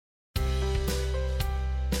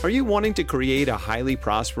Are you wanting to create a highly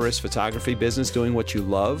prosperous photography business doing what you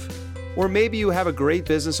love? Or maybe you have a great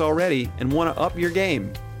business already and want to up your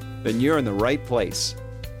game? Then you're in the right place.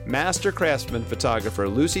 Master craftsman photographer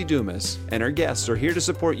Lucy Dumas and her guests are here to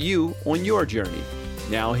support you on your journey.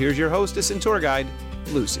 Now here's your hostess and tour guide,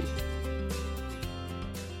 Lucy.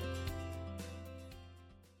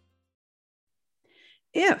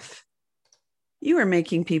 If you are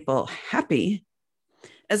making people happy,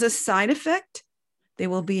 as a side effect, they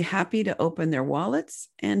will be happy to open their wallets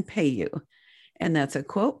and pay you. And that's a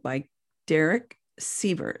quote by Derek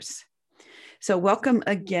Sievers. So welcome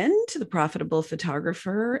again to The Profitable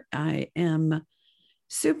Photographer. I am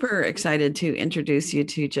super excited to introduce you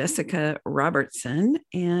to Jessica Robertson.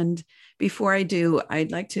 And before I do,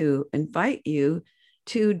 I'd like to invite you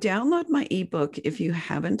to download my ebook if you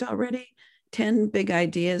haven't already, 10 Big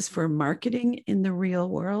Ideas for Marketing in the Real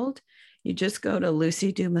World. You just go to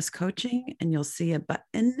Lucy Dumas Coaching and you'll see a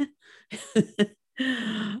button.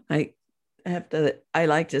 I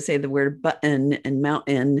like to say the word button and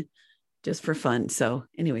mountain just for fun. So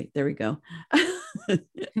anyway, there we go. It's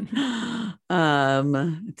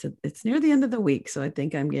near the end of the week, so I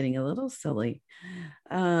think I'm getting a little silly.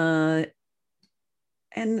 And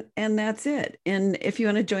that's it. And if you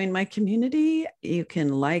want to join my community, you can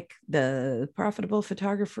like the Profitable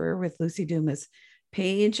Photographer with Lucy Dumas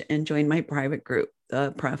page and join my private group,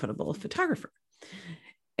 the Profitable Photographer.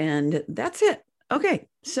 And that's it. Okay,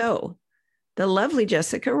 so the lovely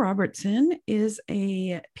Jessica Robertson is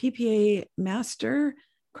a PPA master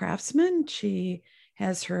craftsman. She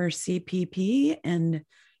has her CPP, and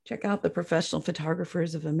check out the Professional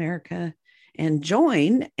Photographers of America and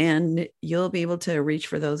join, and you'll be able to reach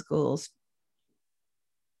for those goals.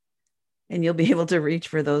 And you'll be able to reach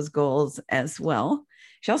for those goals as well.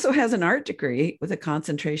 She also has an art degree with a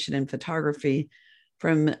concentration in photography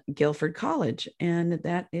from Guilford College. And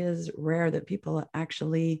that is rare that people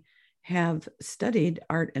actually have studied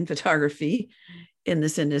art and photography in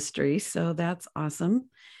this industry. So that's awesome.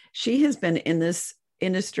 She has been in this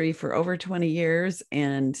industry for over 20 years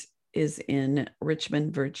and is in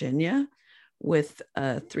Richmond, Virginia, with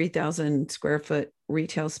a 3,000 square foot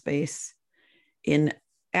retail space in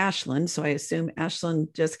Ashland. So I assume Ashland,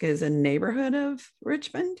 Jessica, is a neighborhood of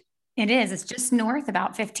Richmond? It is. It's just north,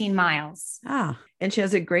 about 15 miles. And she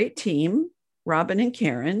has a great team, Robin and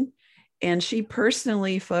Karen, and she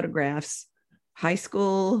personally photographs high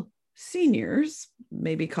school seniors,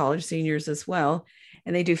 maybe college seniors as well.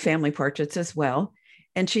 And they do family portraits as well.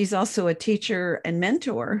 And she's also a teacher and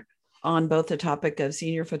mentor on both the topic of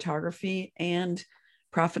senior photography and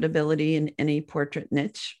profitability in any portrait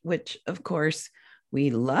niche, which of course we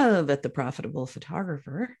love at The Profitable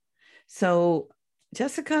Photographer. So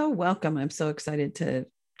Jessica, welcome. I'm so excited to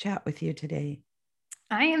chat with you today.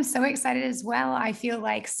 I am so excited as well. I feel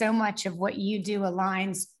like so much of what you do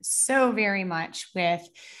aligns so very much with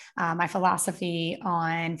my philosophy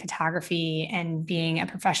on photography and being a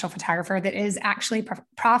professional photographer that is actually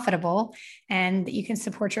profitable, and that you can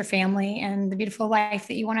support your family and the beautiful life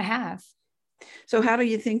that you want to have. So how do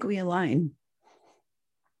you think we align?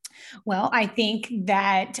 Well, I think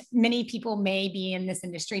that many people may be in this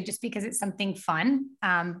industry just because it's something fun.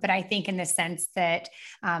 But I think in the sense that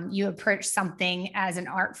you approach something as an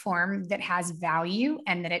art form that has value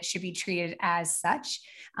and that it should be treated as such,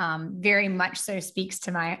 very much so speaks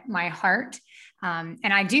to my heart.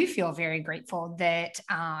 And I do feel very grateful that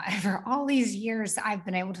over all these years, I've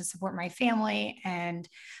been able to support my family and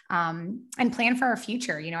plan for our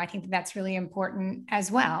future. You know, I think that that's really important as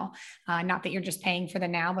well. Not that you're just paying for the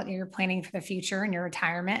now, but you're planning for the future and your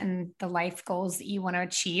retirement, and the life goals that you want to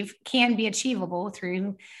achieve can be achievable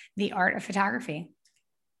through the art of photography.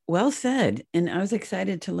 Well said. And I was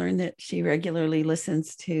excited to learn that she regularly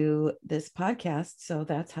listens to this podcast. So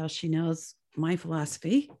that's how she knows my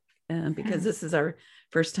philosophy. Because this is our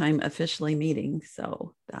first time officially meeting.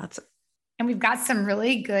 So and we've got some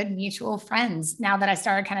really good mutual friends now that I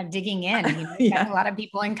started kind of digging in. You know, we've got a lot of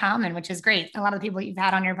people in common, which is great. A lot of the people you've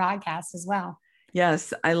had on your podcast as well.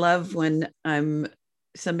 Yes. I love when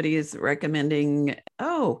somebody is recommending,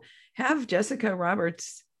 have Jessica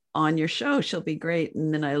Roberts on your show. She'll be great.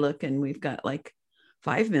 And then I look and we've got like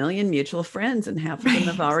 5 million mutual friends, and half of them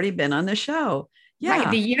have already been on the show. Yeah.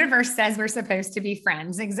 Right. The universe says we're supposed to be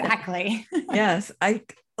friends. Exactly. Yes. I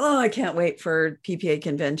can't wait for PPA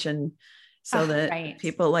convention so that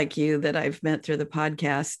people like you that I've met through the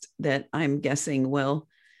podcast that I'm guessing will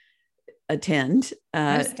attend.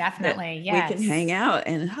 Most definitely. Yes. We can hang out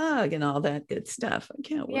and hug and all that good stuff. I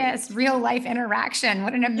can't wait. Yes. Real life interaction.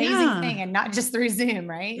 What an amazing thing. And not just through Zoom,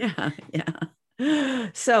 right? Yeah.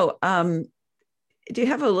 So, do you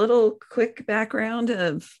have a little quick background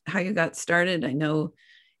of how you got started? I know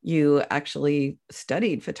you actually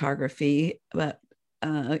studied photography, but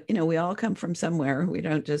we all come from somewhere. We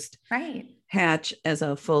don't just Right. hatch as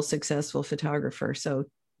a full successful photographer. So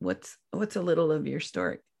what's a little of your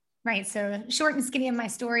story? Right. So, short and skinny of my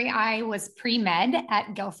story, I was pre-med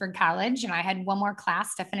at Guilford College, and I had one more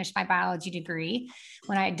class to finish my biology degree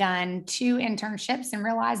when I had done 2 internships and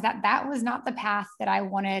realized that that was not the path that I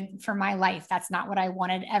wanted for my life. That's not what I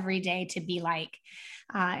wanted every day to be like.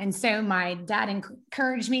 And so my dad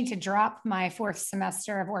encouraged me to drop my 4th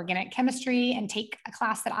semester of organic chemistry and take a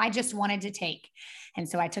class that I just wanted to take. And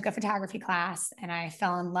so I took a photography class and I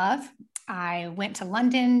fell in love. I went to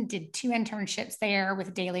London, did 2 internships there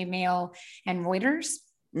with Daily Mail and Reuters.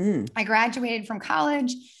 I graduated from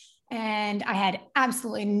college and I had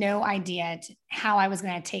absolutely no idea how I was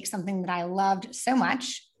going to take something that I loved so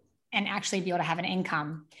much and actually be able to have an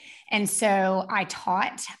income. And so I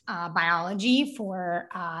taught biology for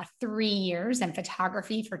 3 years and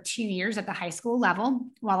photography for 2 years at the high school level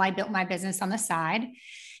while I built my business on the side.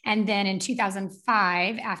 And then in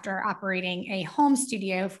 2005, after operating a home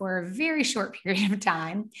studio for a very short period of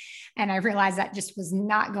time, and I realized that just was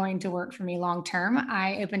not going to work for me long term,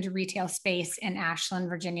 I opened a retail space in Ashland,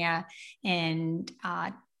 Virginia in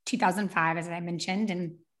 2005, as I mentioned.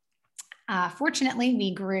 And fortunately,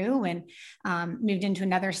 we grew and moved into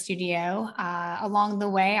another studio. Along the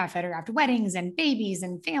way, I photographed weddings and babies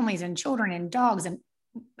and families and children and dogs and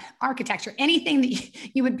architecture, anything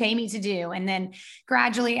that you would pay me to do. And then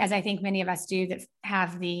gradually, as I think many of us do that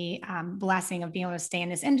have the blessing of being able to stay in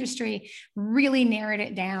this industry, really narrowed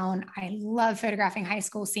it down. I love photographing high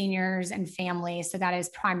school seniors and families. So that is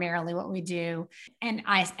primarily what we do. And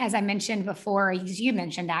as I mentioned before, as you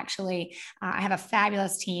mentioned, actually, I have a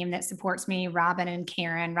fabulous team that supports me, Robin and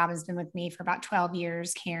Karen. Robin's been with me for about 12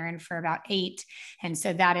 years, Karen for about 8. And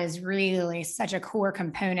so that is really such a core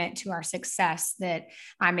component to our success that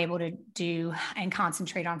I'm able to do and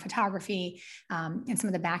concentrate on photography and some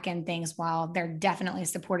of the back end things while they're definitely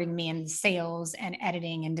supporting me in sales and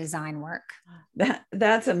editing and design work.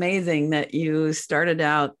 That's amazing that you started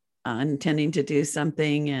out intending to do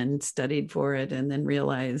something and studied for it and then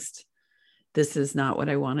realized this is not what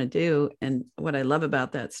I want to do. And what I love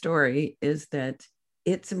about that story is that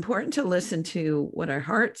it's important to listen to what our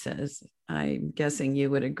heart says. I'm guessing you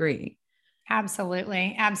would agree.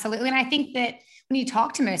 Absolutely. Absolutely. And I think that when you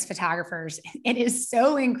talk to most photographers, it is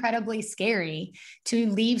so incredibly scary to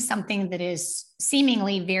leave something that is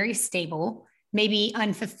seemingly very stable, maybe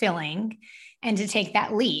unfulfilling, and to take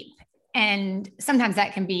that leap. And sometimes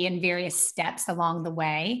that can be in various steps along the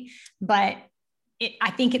way, but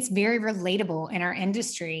I think it's very relatable in our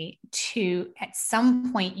industry to, at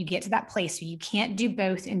some point, you get to that place where you can't do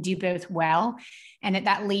both and do both well. And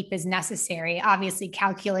that leap is necessary, obviously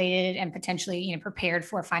calculated and potentially, prepared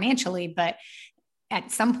for financially, but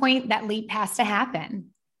at some point that leap has to happen.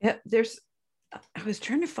 Yeah. I was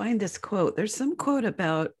trying to find this quote. There's some quote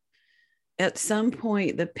about at some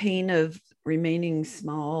point, the pain of remaining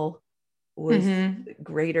small was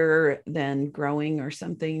greater than growing or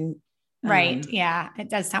something. Right. Yeah.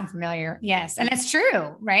 It does sound familiar. Yes. And it's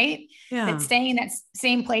true, right? Yeah. That staying in that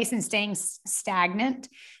same place and staying stagnant.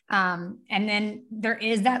 And then there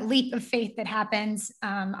is that leap of faith that happens.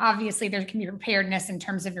 Obviously there can be preparedness in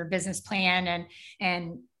terms of your business plan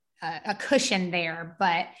and a cushion there,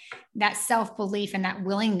 but that self-belief and that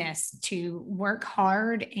willingness to work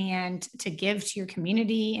hard and to give to your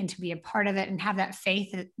community and to be a part of it and have that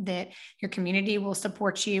faith that your community will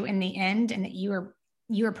support you in the end and that you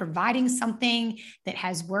are providing something that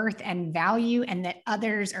has worth and value and that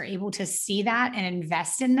others are able to see that and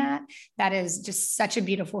invest in that. That is just such a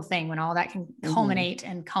beautiful thing when all that can culminate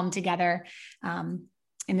and come together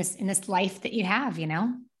in this life that you have,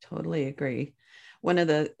 Totally agree. One of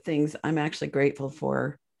the things I'm actually grateful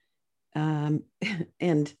for,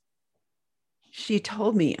 and she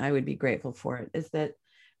told me I would be grateful for it, is that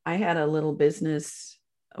I had a little business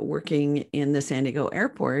working in the San Diego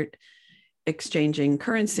airport, exchanging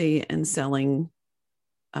currency and selling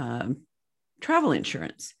travel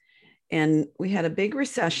insurance. And we had a big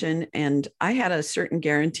recession and I had a certain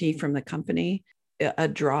guarantee from the company, a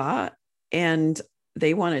draw, and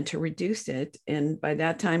they wanted to reduce it. And by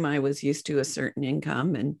that time I was used to a certain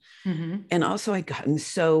income. And also I'd gotten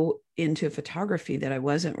so into photography that I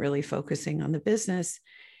wasn't really focusing on the business.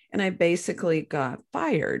 And I basically got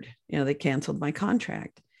fired. They canceled my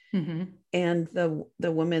contract. And the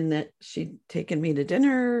woman that she'd taken me to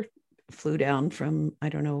dinner flew down from, I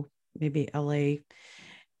don't know, maybe LA.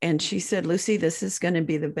 And she said, Lucy, this is going to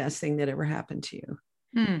be the best thing that ever happened to you.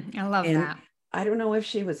 I love that. I don't know if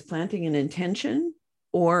she was planting an intention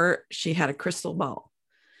or she had a crystal ball.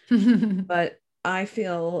 But I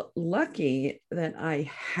feel lucky that I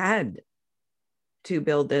had to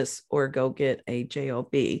build this or go get a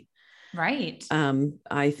job. Right.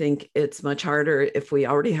 I think it's much harder if we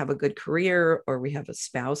already have a good career or we have a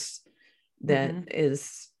spouse that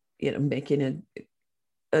is, making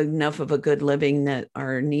enough of a good living that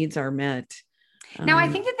our needs are met. Now, I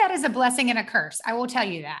think that is a blessing and a curse. I will tell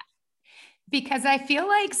you that, because I feel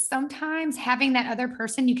like sometimes having that other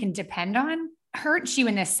person you can depend on hurts you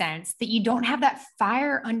in the sense that you don't have that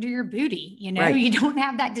fire under your booty. Right. You don't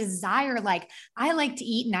have that desire. Like, I like to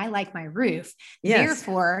eat and I like my roof. Yes.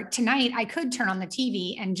 Therefore, tonight I could turn on the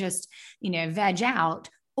TV and just, veg out,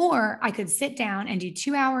 or I could sit down and do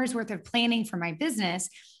 2 hours worth of planning for my business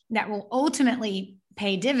that will ultimately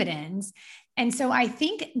pay dividends. And so I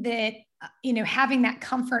think that, having that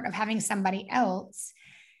comfort of having somebody else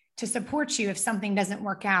to support you if something doesn't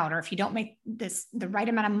work out, or if you don't make the right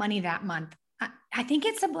amount of money that month, I think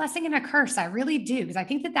it's a blessing and a curse. I really do, because I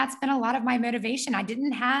think that that's been a lot of my motivation. I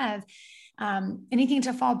didn't have anything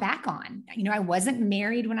to fall back on. I wasn't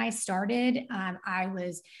married when I started. I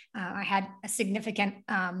had a significant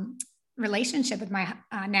relationship with my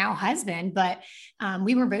now husband, but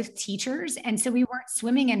we were both teachers. And so we weren't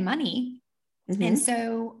swimming in money. And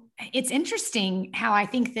so it's interesting how I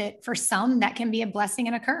think that for some that can be a blessing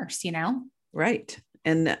and a curse, Right.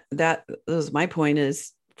 And that was my point,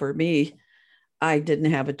 is for me, I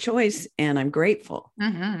didn't have a choice, and I'm grateful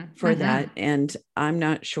for that. And I'm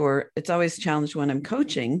not sure, it's always a challenge when I'm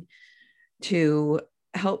coaching to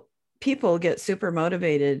help people get super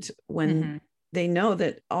motivated when they know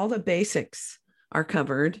that all the basics are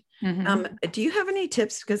covered. Do you have any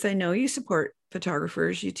tips? Because I know you support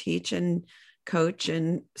photographers, you teach and coach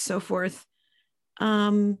and so forth.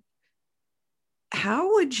 How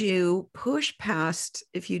would you push past,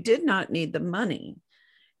 if you did not need the money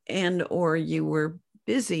and or you were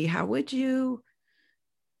busy, how would you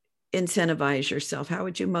incentivize yourself? How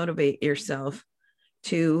would you motivate yourself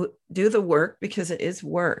to do the work, because it is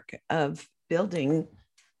work of building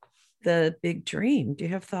the big dream? Do you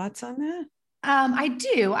have thoughts on that? I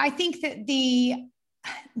do. I think that the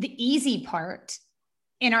easy part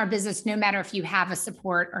in our business, no matter if you have a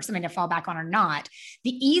support or something to fall back on or not,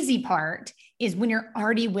 the easy part is when you're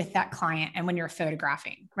already with that client and when you're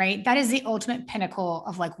photographing, right? That is the ultimate pinnacle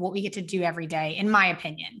of like what we get to do every day, in my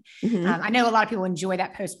opinion. I know a lot of people enjoy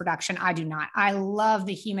that post-production. I do not. I love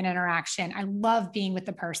the human interaction. I love being with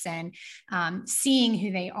the person, seeing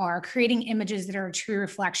who they are, creating images that are a true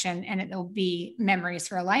reflection, and it'll be memories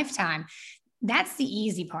for a lifetime. That's the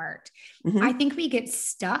easy part. I think we get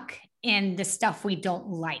stuck in the stuff we don't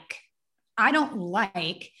like. I don't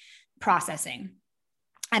like processing.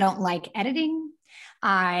 I don't like editing.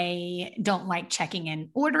 I don't like checking in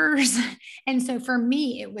orders. And so for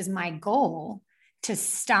me, it was my goal to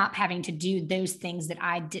stop having to do those things that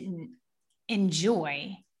I didn't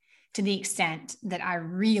enjoy to the extent that I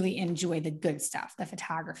really enjoy the good stuff, the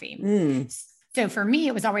photography. So for me,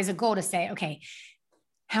 it was always a goal to say, okay,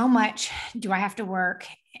 how much do I have to work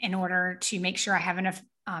in order to make sure I have enough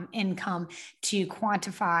income to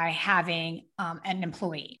quantify having an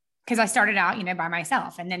employee? Because I started out, by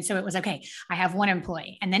myself. And then so it was, okay, I have one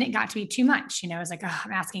employee. And then it got to be too much. It was like, oh,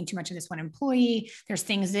 I'm asking too much of this one employee. There's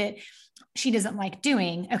things that she doesn't like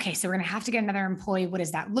doing. Okay, so we're going to have to get another employee. What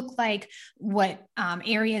does that look like? What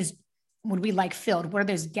areas would we like filled? What are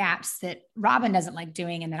those gaps that Robin doesn't like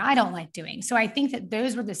doing and that I don't like doing? So I think that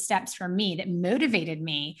those were the steps for me that motivated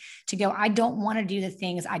me to go, I don't want to do the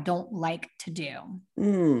things I don't like to do.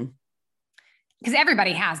 Because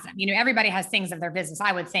everybody has them, everybody has things of their business,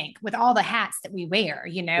 I would think, with all the hats that we wear,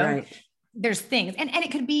 Right. There's things, and it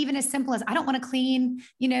could be even as simple as, I don't want to clean,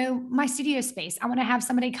 my studio space. I want to have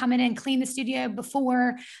somebody come in and clean the studio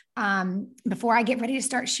before I get ready to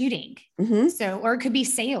start shooting. So, or it could be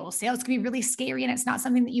sales. Sales could be really scary and it's not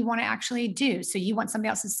something that you want to actually do. So you want somebody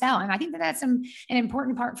else to sell. And I think that that's an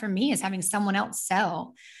important part for me, is having someone else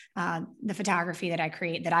sell the photography that I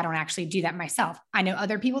create, that I don't actually do that myself. I know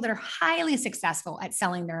other people that are highly successful at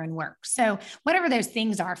selling their own work. So whatever those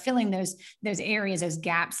things are, filling those areas, those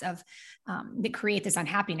gaps of that create this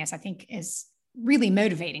unhappiness, I think is really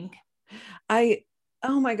motivating.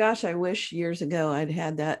 Oh my gosh, I wish years ago I'd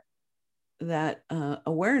had that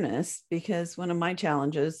awareness, because one of my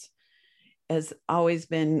challenges has always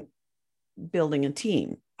been building a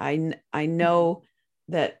team. I know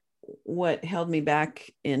that what held me back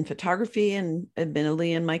in photography, and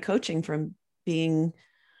admittedly in my coaching, from being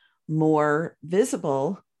more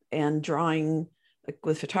visible and drawing, like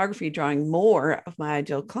with photography, drawing more of my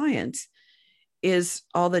ideal clients, is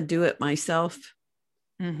all the do it myself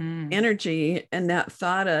energy and that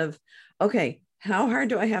thought of, okay, how hard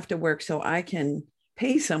do I have to work so I can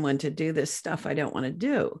pay someone to do this stuff I don't want to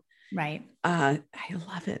do? Right. I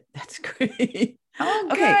love it. That's great. Oh,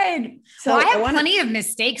 Okay. good. So well, I have plenty of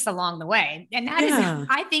mistakes along the way. And that is, Yeah.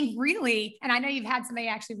 I think, really, and I know you've had somebody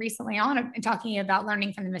actually recently on talking about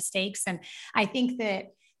learning from the mistakes. And I think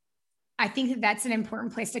that that's an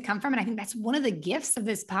important place to come from. And I think that's one of the gifts of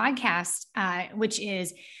this podcast, which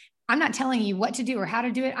is I'm not telling you what to do or how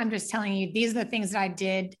to do it. I'm just telling you, these are the things that I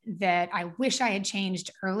did that I wish I had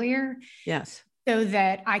changed earlier. Yes. So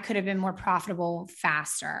that I could have been more profitable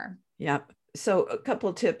faster. Yep. So a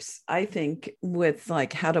couple tips, I think, with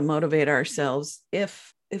like how to motivate ourselves.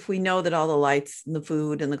 If we know that all the lights and the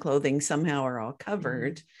food and the clothing somehow are all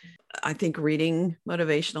covered, I think reading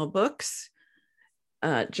motivational books,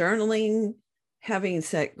 journaling, having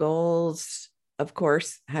set goals, of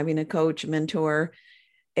course, having a coach, mentor,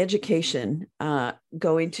 education,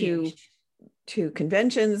 going to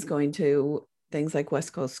conventions, going to things like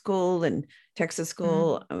West Coast School and Texas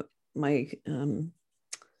School. My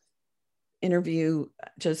interview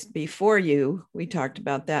just before we talked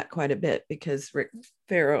about that quite a bit because Rick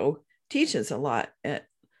Farrow teaches a lot at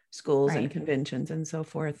schools and conventions and so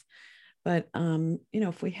forth. But,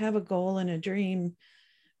 if we have a goal and a dream,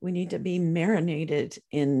 we need to be marinated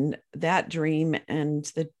in that dream and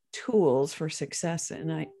the tools for success.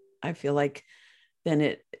 And I feel like then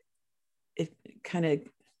it kind of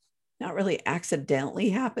not really accidentally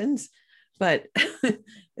happens, but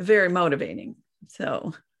very motivating.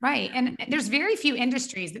 So. Right. And there's very few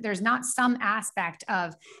industries that there's not some aspect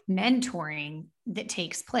of mentoring that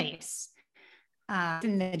takes place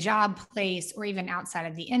in the job place or even outside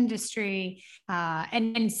of the industry.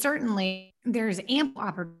 And certainly there's ample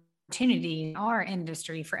opportunity in our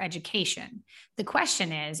industry for education. The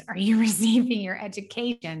question is, are you receiving your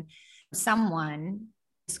education from someone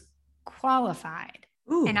who's qualified?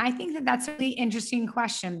 Ooh. And I think that that's a really interesting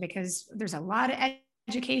question because there's a lot of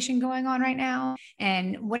education going on right now,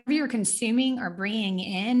 and whatever you're consuming or bringing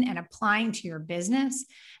in and applying to your business,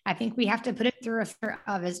 I think we have to put it through a filter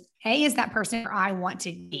of is that person where I want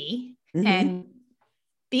to be, and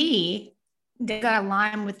B, does that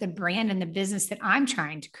align with the brand and the business that I'm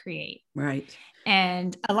trying to create? Right.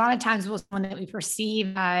 And a lot of times we'll someone that we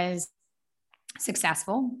perceive as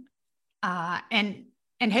successful, and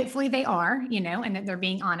hopefully they are, and that they're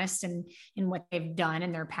being honest in what they've done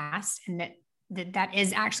in their past, and that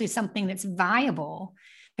is actually something that's viable.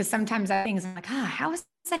 Because sometimes I think I'm like, how is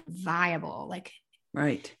that viable? Like,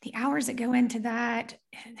 right. The hours that go into that,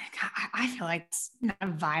 I feel like it's not a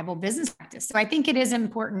viable business practice. So I think it is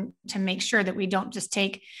important to make sure that we don't just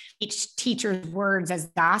take each teacher's words as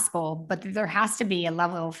gospel, but that there has to be a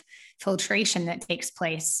level of filtration that takes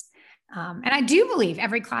place. And I do believe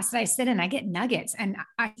every class that I sit in, I get nuggets, and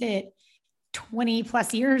I sit 20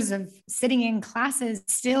 plus years of sitting in classes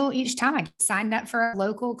still each time. I signed up for a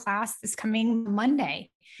local class this coming Monday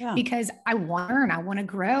because I want to learn, I want to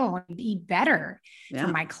grow, I want to be better for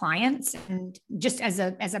my clients. And just as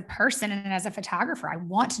a person and as a photographer, I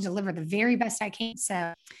want to deliver the very best I can.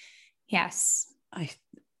 So yes. I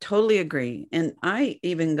totally agree. And I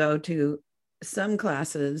even go to some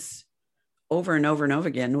classes over and over and over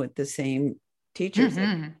again with the same teachers.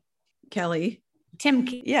 Like Kelly. Tim.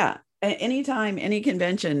 Yeah. Anytime, any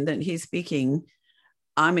convention that he's speaking,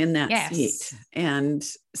 I'm in that seat. And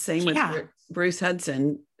same with Bruce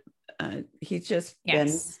Hudson. He's just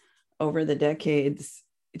been over the decades,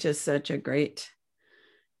 just such a great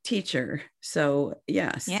teacher. So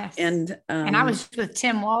yes. And I was with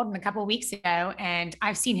Tim Walden a couple of weeks ago, and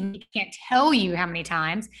I've seen him, I can't tell you how many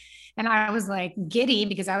times. And I was like giddy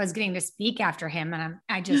because I was getting to speak after him. And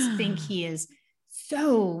I just think he is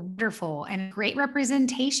so wonderful and a great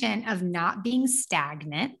representation of not being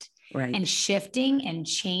stagnant and shifting and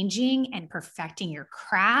changing and perfecting your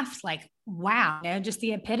craft. Like, wow, just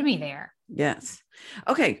the epitome there. Yes.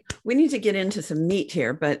 Okay. We need to get into some meat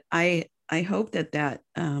here, but I hope that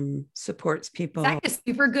supports people. That's a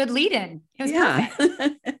super good lead in. It was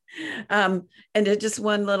perfect. And just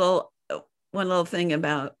one little thing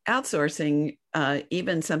about outsourcing,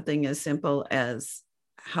 even something as simple as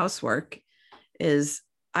housework, is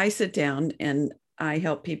I sit down and I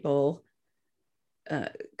help people,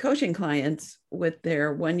 coaching clients with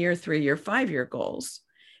their 1 year, 3 year, 5 year goals.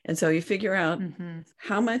 And so you figure out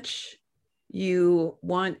how much you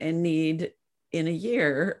want and need in a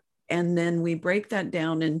year. And then we break that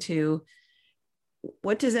down into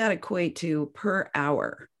what does that equate to per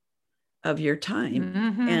hour of your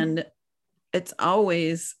time? And it's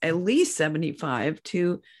always at least $75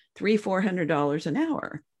 to $300-$400 an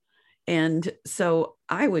hour. And so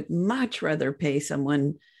I would much rather pay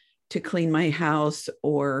someone to clean my house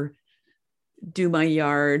or do my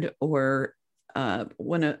yard, or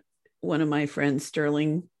one of my friends,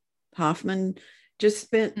 Sterling Hoffman, just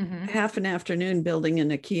spent half an afternoon building an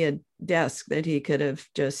IKEA desk that he could have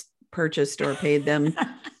just purchased or paid them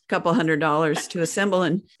a couple $100 to assemble.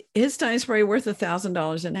 And his time's probably worth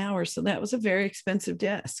 $1,000 an hour. So that was a very expensive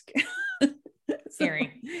desk.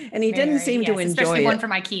 And he didn't seem to enjoy it. One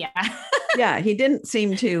from IKEA. Yeah, he didn't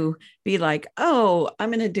seem to be like, oh, I'm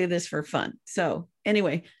going to do this for fun. So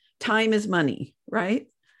anyway, time is money, right?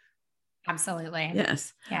 Absolutely.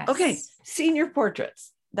 Yes. Okay. Senior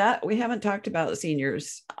portraits. That we haven't talked about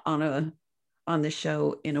seniors on the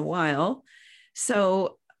show in a while.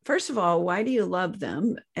 So first of all, why do you love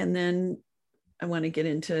them? And then I want to get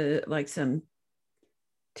into like some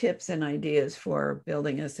tips and ideas for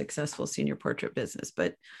building a successful senior portrait business.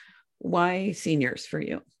 But why seniors for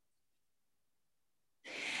you?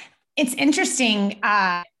 It's interesting.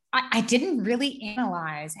 I didn't really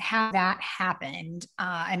analyze how that happened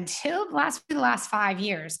until the last 5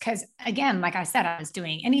 years. Because again, like I said, I was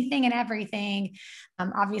doing anything and everything,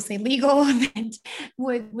 obviously legal, that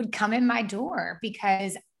would come in my door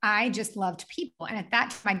because I just loved people. And at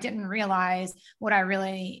that time, I didn't realize what I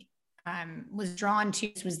really was drawn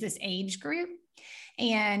to was this age group.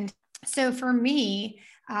 And so for me,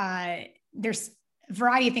 there's a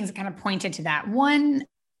variety of things that kind of pointed to that. One,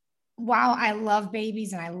 while I love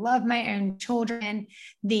babies and I love my own children,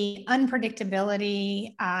 the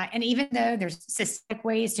unpredictability, and even though there's systemic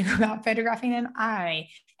ways to go about photographing them, I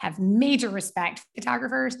have major respect for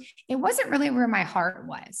photographers. It wasn't really where my heart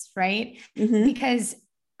was, right? Because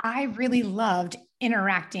I really loved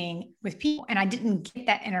interacting with people and I didn't get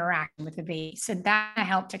that interaction with the baby. So that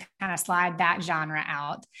helped to kind of slide that genre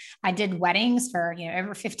out. I did weddings for,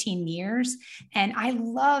 over 15 years. And I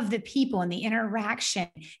love the people and the interaction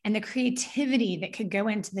and the creativity that could go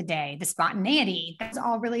into the day, the spontaneity. That's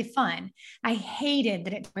all really fun. I hated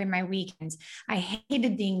that it took away my weekends. I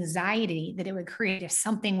hated the anxiety that it would create if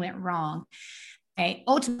something went wrong.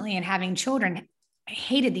 Ultimately, in having children, I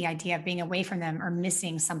hated the idea of being away from them or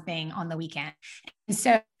missing something on the weekend. And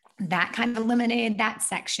so that kind of eliminated that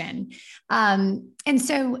section. And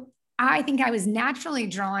so I think I was naturally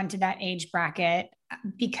drawn to that age bracket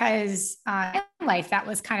because in life, that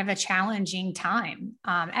was kind of a challenging time,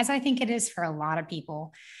 as I think it is for a lot of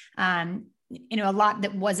people, a lot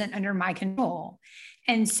that wasn't under my control.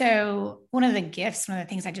 And so one of the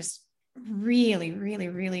things I just really, really,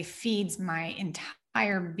 really feeds my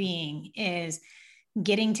entire being is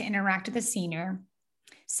getting to interact with a senior,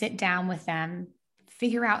 sit down with them,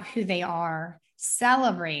 figure out who they are,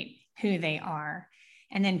 celebrate who they are,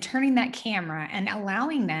 and then turning that camera and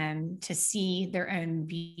allowing them to see their own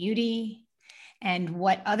beauty and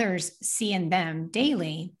what others see in them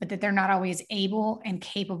daily, but that they're not always able and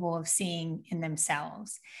capable of seeing in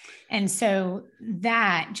themselves. And so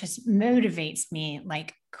that just motivates me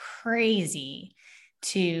like crazy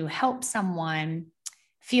to help someone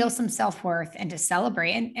feel some self-worth and to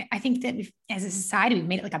celebrate. And I think that as a society, we've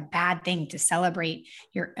made it like a bad thing to celebrate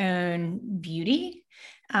your own beauty.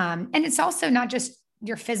 And it's also not just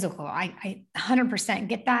your physical. I 100%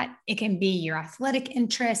 get that. It can be your athletic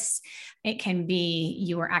interests. It can be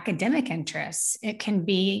your academic interests. It can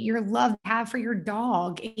be your love you have for your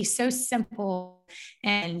dog. It's so simple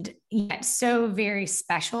and yet so very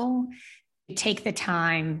special. Take the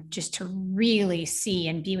time just to really see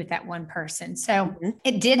and be with that one person. So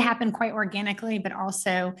it did happen quite organically, but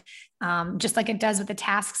also just like it does with the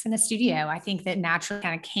tasks in the studio, I think that naturally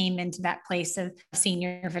kind of came into that place of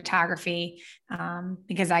senior photography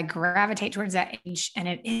because I gravitate towards that age, and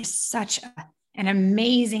it is such an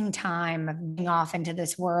amazing time of being off into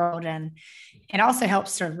this world. And it also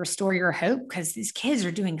helps sort of restore your hope because these kids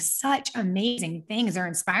are doing such amazing things. They're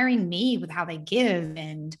inspiring me with how they give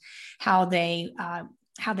and how they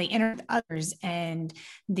interact with others and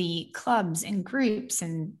the clubs and groups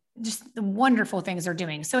and just the wonderful things they're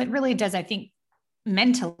doing. So it really does, I think,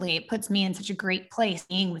 mentally, it puts me in such a great place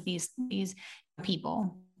being with these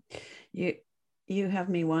people. You have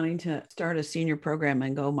me wanting to start a senior program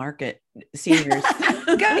and go market seniors.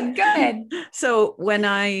 Good. So when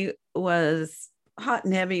I was hot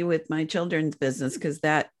and heavy with my children's business, because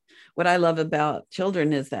what I love about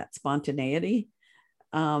children is that spontaneity.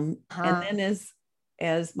 And then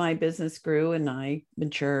as my business grew and I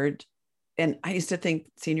matured, and I used to think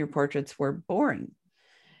senior portraits were boring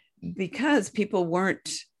because people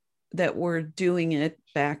that were doing it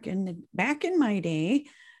back in my day,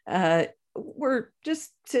 were just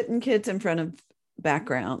sitting kids in front of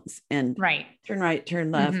backgrounds and turn right, turn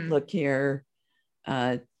left, look here,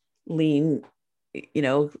 lean,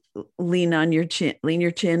 lean on your chin, lean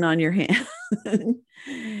your chin on your hand.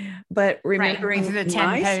 But remembering right. The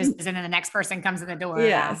 10 poses and then the next person comes in the door.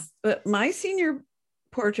 Yes. But my senior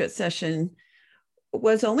portrait session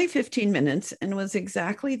was only 15 minutes and was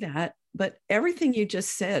exactly that. But everything you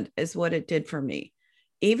just said is what it did for me.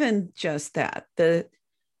 Even just that. The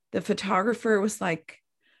photographer was like,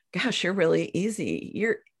 gosh, you're really easy.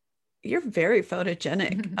 You're very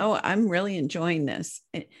photogenic. Oh, I'm really enjoying this.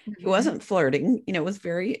 It wasn't flirting, it was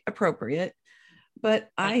very appropriate. But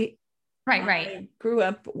I grew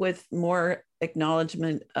up with more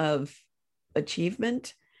acknowledgement of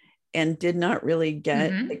achievement and did not really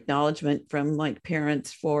get acknowledgement from like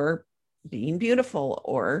parents for being beautiful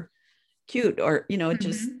or cute or,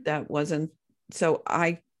 just that wasn't. So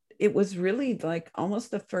it was really like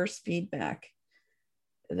almost the first feedback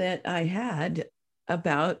that I had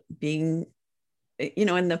about being,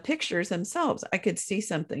 in the pictures themselves, I could see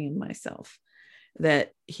something in myself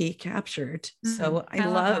that he captured. So I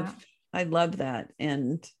love that.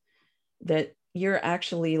 And that you're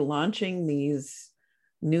actually launching these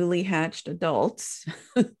newly hatched adults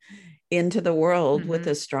into the world with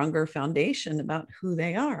a stronger foundation about who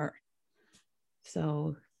they are.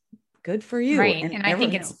 So good for you. Right. And I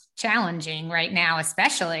think it's challenging right now,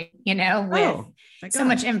 especially, with so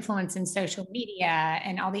much influence in social media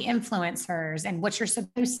and all the influencers and what you're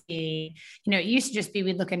supposed to be. It used to just be,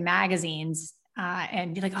 we'd look in magazines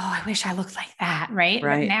and be like, oh, I wish I looked like that. Right.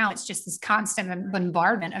 But now it's just this constant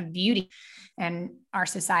bombardment of beauty and our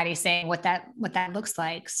society saying what that looks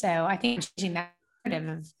like. So I think changing that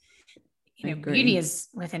narrative of, beauty is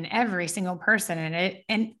within every single person.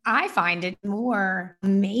 And I find it more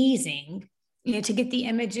amazing, to get the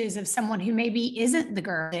images of someone who maybe isn't the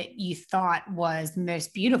girl that you thought was the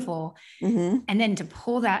most beautiful. And then to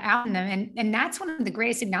pull that out in them. And that's one of the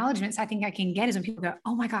greatest acknowledgments I think I can get is when people go,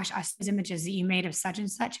 oh my gosh, I saw those images that you made of such and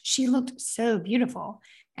such. She looked so beautiful.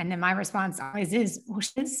 And then my response always is, well,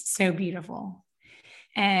 she is so beautiful.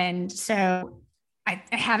 And so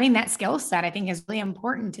having that skill set, I think, is really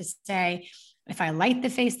important to say, if I light the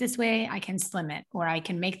face this way, I can slim it, or I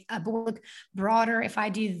can make a look broader if I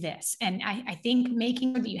do this. And I think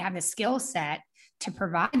making sure that you have the skill set to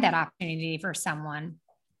provide that opportunity for someone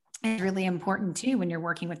is really important too, when you're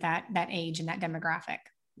working with that age and that demographic.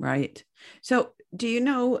 Right. So do you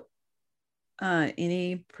know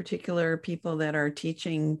any particular people that are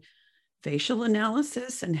teaching facial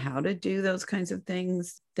analysis and how to do those kinds of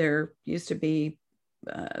things? There used to be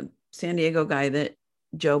a San Diego guy,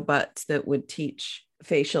 Joe Butts, that would teach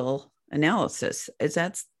facial analysis.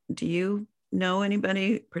 Do you know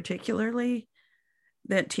anybody particularly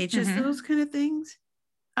that teaches those kind of things?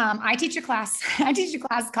 I teach a class. I teach a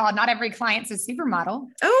class called "Not Every Client's a Supermodel."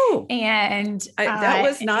 Oh, and that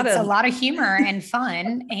was not a lot of humor and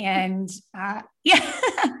fun. And yeah,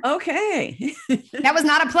 okay, that was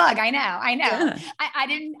not a plug. I know. Yeah.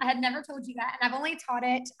 I had never told you that, and I've only taught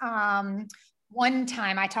it one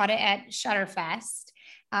time. I taught it at Shutterfest.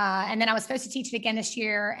 And then I was supposed to teach it again this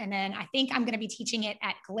year. And then I think I'm going to be teaching it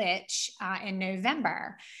at Glitch in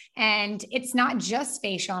November. And it's not just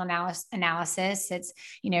facial analysis. It's,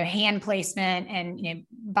 hand placement and,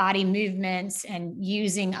 body movements and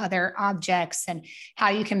using other objects and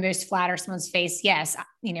how you can most flatter someone's face. Yes.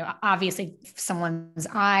 Obviously one's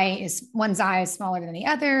eye is smaller than the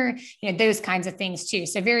other, those kinds of things too.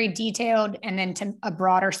 So very detailed, and then to a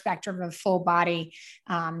broader spectrum of full body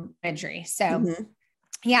imagery. So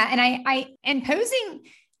yeah. And posing,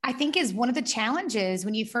 I think, is one of the challenges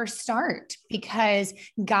when you first start, because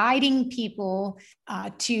guiding people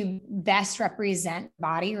to best represent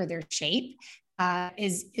body or their shape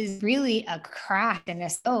is really a craft and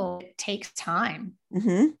a skill. It takes time.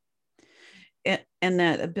 And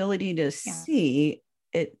that ability to see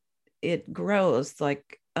it grows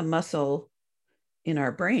like a muscle in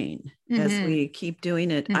our brain as we keep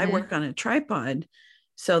doing it. I work on a tripod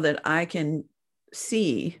so that I can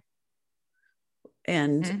see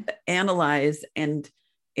and analyze and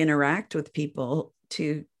interact with people,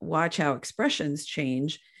 to watch how expressions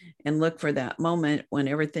change and look for that moment when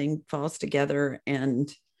everything falls together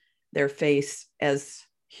and their face, as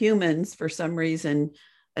humans, for some reason,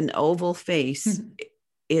 an oval face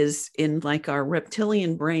is in like our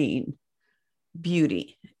reptilian brain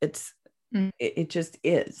beauty. It just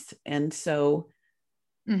is. And so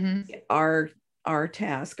our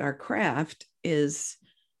task, our craft is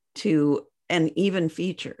to, and even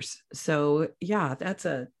features. So yeah, that's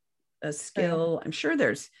a skill. I'm sure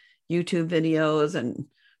there's YouTube videos and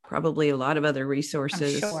probably a lot of other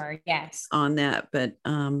resources on that. But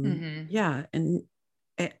yeah. And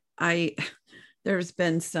there's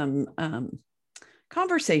been some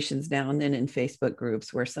conversations now and then in Facebook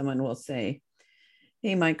groups where someone will say,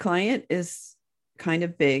 hey, my client is kind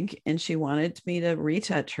of big and she wanted me to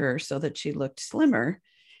retouch her so that she looked slimmer.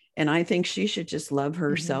 And I think she should just love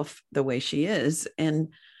herself the way she is. And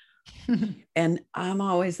I'm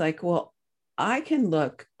always like, well, I can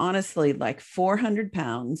look honestly like 400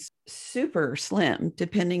 pounds, super slim,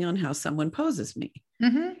 depending on how someone poses me.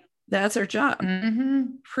 That's our job.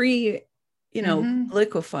 Pre,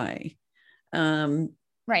 liquefy.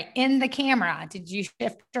 Right. In the camera, did you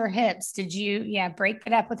shift her hips? Did you, break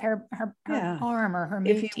it up with her arm or her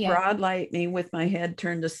move? If you broad light me with my head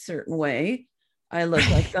turned a certain way, I look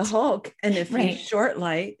like the Hulk. And if you short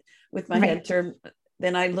light with my head turned,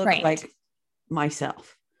 then I look like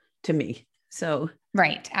myself to me. So,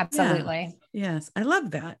 right. Absolutely. Yeah. Yes. I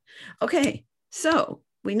love that. Okay. So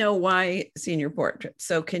we know why senior portraits.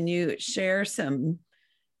 So can you share some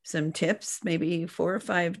tips, maybe 4 or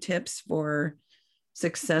 5 tips for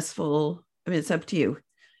successful, I mean, it's up to you,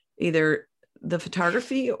 either the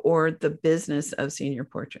photography or the business of senior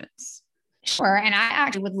portraits? Sure. And I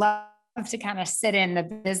actually would love to kind of sit in the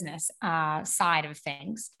business side of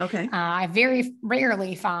things. Okay. I very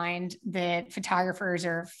rarely find that photographers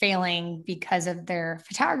are failing because of their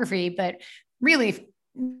photography, but really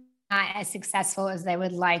not as successful as they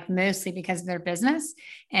would like, mostly because of their business.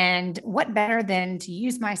 And what better than to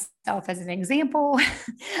use myself as an example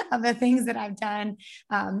of the things that I've done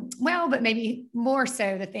well, but maybe more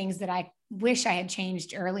so the things that I wish I had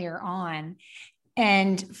changed earlier on.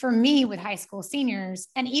 And for me, with high school seniors,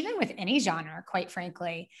 and even with any genre, quite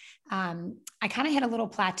frankly, I kind of hit a little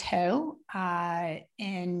plateau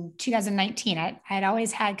in 2019. I had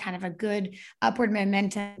always had kind of a good upward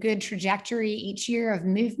momentum, good trajectory each year of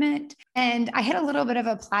movement. And I hit a little bit of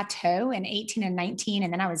a plateau in 18 and 19.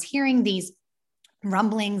 And then I was hearing these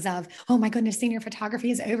rumblings of, oh my goodness, senior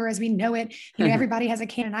photography is over as we know it. Everybody has a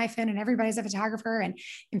Canon iPhone and everybody's a photographer. And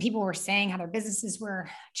people were saying how their businesses were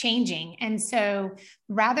changing. And so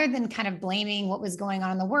rather than kind of blaming what was going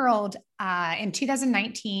on in the world, in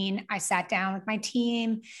 2019, I sat down with my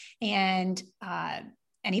team and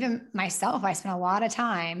even myself, I spent a lot of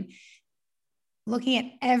time looking at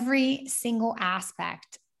every single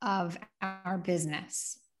aspect of our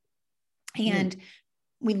business. And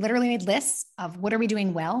we literally made lists of what are we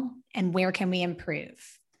doing well and where can we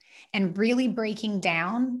improve, and really breaking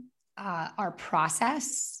down our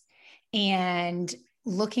process and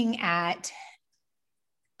looking at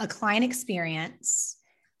a client experience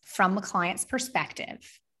from a client's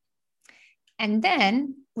perspective. And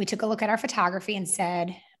then we took a look at our photography and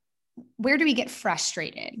said, where do we get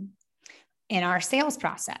frustrated in our sales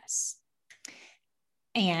process?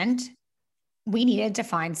 And we needed to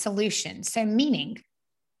find solutions. So meaning,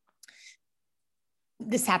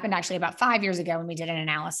 this happened actually about 5 years ago when we did an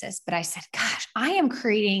analysis, but I said, gosh, I am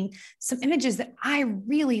creating some images that I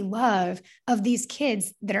really love of these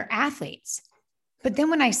kids that are athletes. But then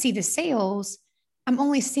when I see the sales, I'm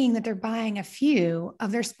only seeing that they're buying a few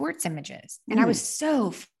of their sports images. And I was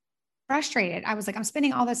so frustrated. I was like, I'm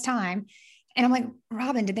spending all this time. And I'm like,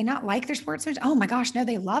 Robin, did they not like their sports images? Oh my gosh, no,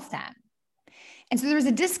 they love them. And so there was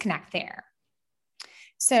a disconnect there.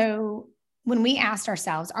 So when we asked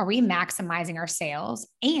ourselves, are we maximizing our sales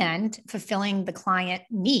and fulfilling the client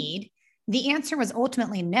need? The answer was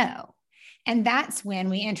ultimately no. And that's when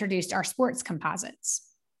we introduced our sports composites.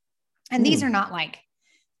 And these are not like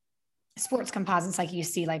sports composites like you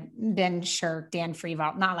see like Ben Shirk, Dan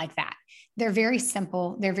Freevault, not like that. They're very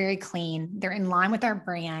simple. They're very clean. They're in line with our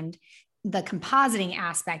brand. The compositing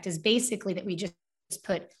aspect is basically that we just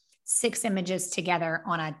put 6 images together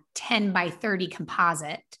on a 10 by 30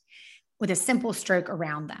 composite with a simple stroke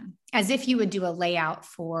around them, as if you would do a layout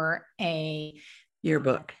for a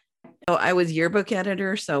yearbook. Oh, I was yearbook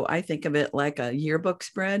editor, so I think of it like a yearbook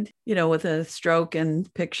spread, with a stroke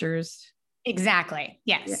and pictures. Exactly.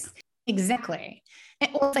 Yes, exactly.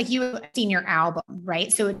 Or it's like you have seen your album,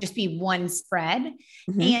 right? So it'd just be one spread.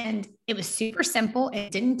 And it was super simple.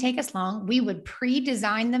 It didn't take us long. We would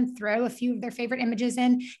pre-design them, throw a few of their favorite images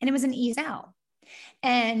in, and it was an ease out.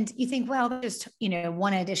 And you think, well, just,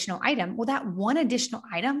 one additional item. Well, that one additional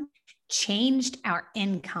item changed our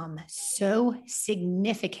income so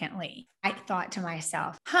significantly. I thought to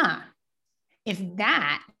myself, if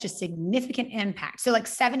that just significant impact. So like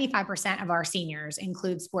 75% of our seniors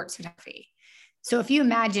include sports photography. So if you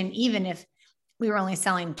imagine, even if we were only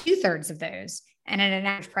selling 2/3 of those and at an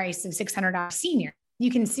average price of $600 senior, you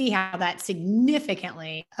can see how that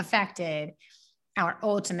significantly affected our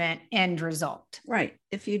ultimate end result. Right.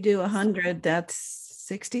 If you do 100, that's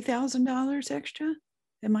 $60,000 extra.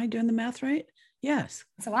 Am I doing the math right? Yes.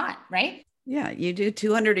 It's a lot, right? Yeah, you do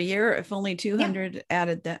 200 a year. If only 200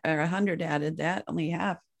 added that, or 100 added that, only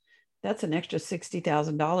half. That's an extra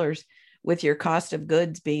 $60,000 with your cost of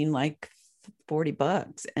goods being like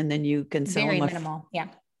 $40. And then you can sell Very them minimal. Yeah.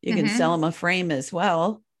 you can sell them a frame as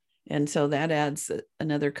well. And so that adds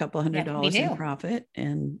another couple $100 in profit.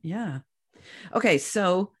 And yeah. Okay.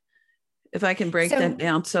 So if I can break that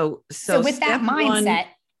down. So with that mindset,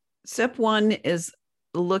 step one is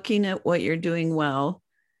looking at what you're doing well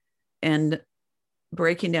and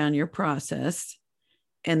breaking down your process.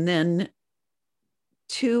 And then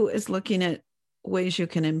 2 is looking at ways you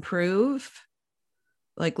can improve,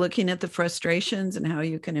 like looking at the frustrations and how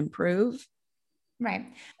you can improve. Right.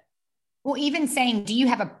 Well, even saying, do you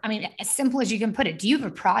have as simple as you can put it, do you have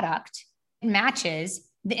a product that matches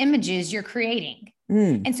the images you're creating?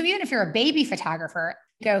 And so even if you're a baby photographer,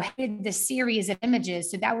 go ahead this series of images,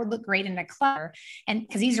 so that would look great in the clutter, and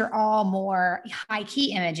because these are all more high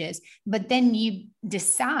key images, but then you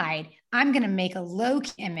decide, I'm going to make a low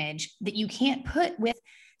key image that you can't put with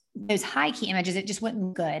those high key images. It just wouldn't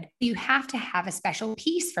look good. You have to have a special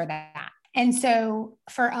piece for that. And so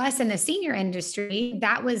for us in the senior industry,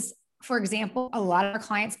 that was, for example, a lot of our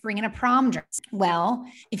clients bring in a prom dress. Well,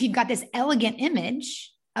 if you've got this elegant image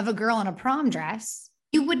of a girl in a prom dress,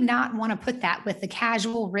 you would not want to put that with the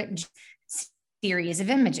casual rich series of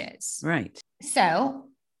images. Right. So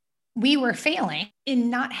we were failing in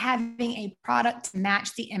not having a product to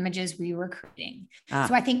match the images we were creating.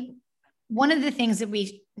 So I think one of the things that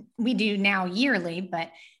we do now yearly, but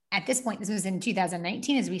at this point, this was in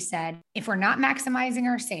 2019, as we said, if we're not maximizing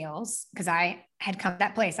our sales, because I had come to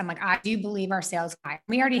that place, I'm like, I do believe our sales high.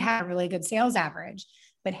 We already have a really good sales average,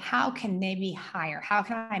 but how can they be higher? How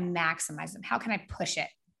can I maximize them? How can I push it?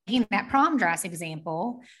 In that prom dress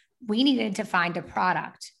example, we needed to find a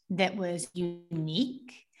product that was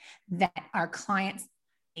unique, that our clients,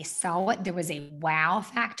 they saw it. There was a wow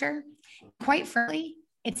factor. Quite frankly,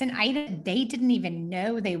 it's an item they didn't even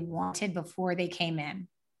know they wanted before they came in.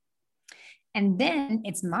 And then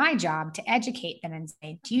it's my job to educate them and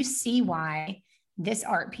say, do you see why this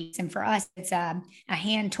art piece? And for us, it's a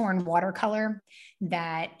hand-torn watercolor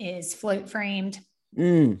that is float framed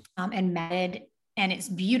and matted, and it's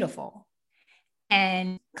beautiful.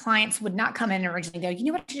 And clients would not come in and originally go, you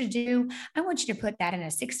know what I should do? I want you to put that in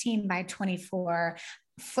a 16 by 24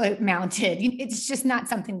 float mounted. It's just not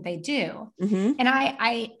something they do. And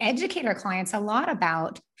I educate our clients a lot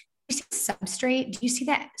about, do you see substrate? Do you see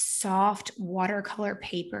that soft watercolor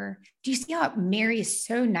paper? Do you see how it marries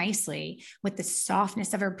so nicely with the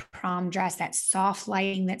softness of her prom dress, that soft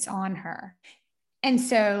lighting that's on her? And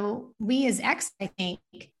so we as experts, I think,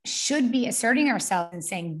 should be asserting ourselves and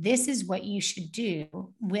saying, this is what you should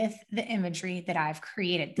do with the imagery that I've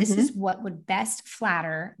created. This is what would best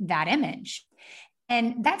flatter that image.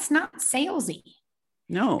 And that's not salesy.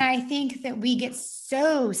 No. And I think that we get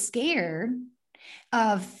so scared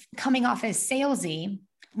of coming off as salesy.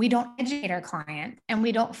 We don't educate our client, and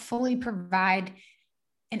we don't fully provide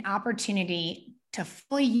an opportunity to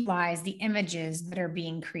fully utilize the images that are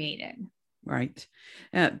being created. Right.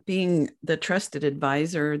 Being the trusted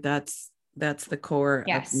advisor, that's the core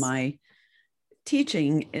of my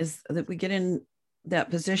teaching, is that we get in that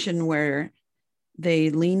position where they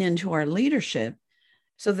lean into our leadership.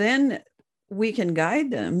 So then we can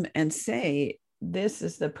guide them and say, this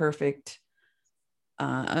is the perfect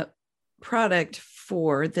product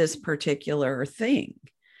for this particular thing.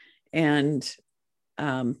 And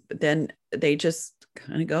then they just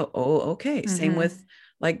kind of go, oh, okay. Same with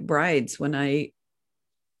like brides. When I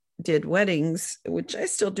did weddings, which I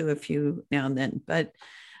still do a few now and then, but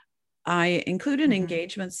I include an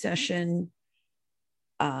engagement session.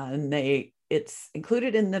 And it's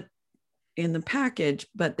included in the package,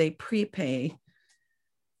 but they prepay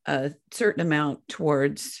a certain amount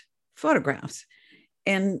towards photographs.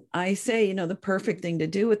 And I say, the perfect thing to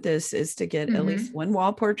do with this is to get at least one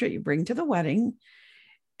wall portrait you bring to the wedding,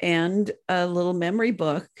 and a little memory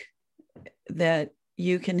book that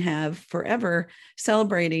you can have forever,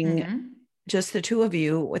 celebrating just the two of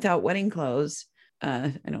you without wedding clothes.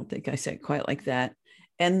 I don't think I said quite like that.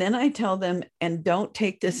 And then I tell them, and don't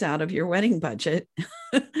take this out of your wedding budget.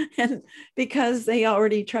 And because they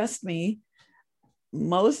already trust me,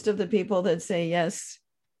 most of the people that say yes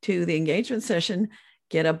to the engagement session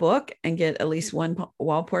get a book and get at least one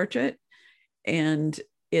wall portrait. And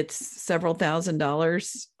it's several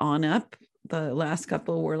 $1,000s on up. The last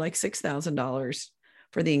couple were like $6,000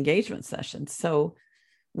 for the engagement session. So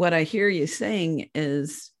what I hear you saying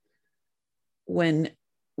is, when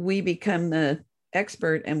we become the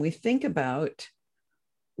expert and we think about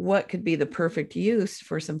what could be the perfect use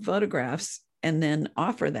for some photographs and then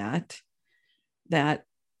offer that, that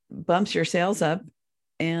bumps your sales up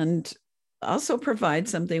and also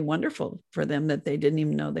provides something wonderful for them that they didn't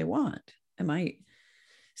even know they want. Am I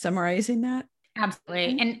summarizing that?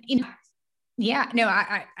 Absolutely. And, yeah, no,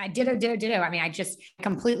 I ditto. I mean, I just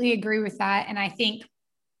completely agree with that. And I think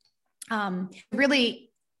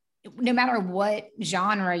really, no matter what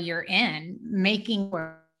genre you're in, making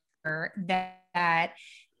sure that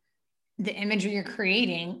the imagery you're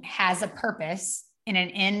creating has a purpose in an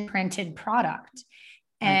imprinted product.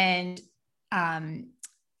 Right. And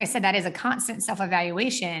I said that is a constant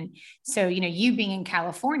self-evaluation. So, you being in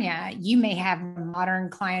California, you may have modern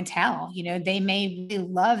clientele, they may really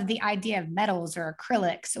love the idea of metals or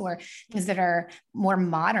acrylics or things that are more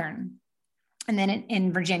modern. And then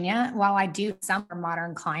in Virginia, while I do some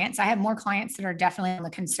modern clients, I have more clients that are definitely on the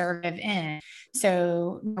conservative end.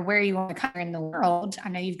 So where you want to cover in the world, I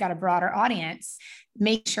know you've got a broader audience,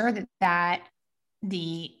 make sure that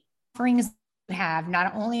the offerings you have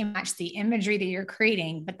not only match the imagery that you're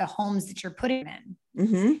creating, but the homes that you're putting in.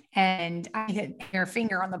 Mm-hmm. And I think that your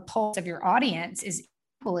finger on the pulse of your audience is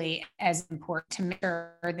equally as important to make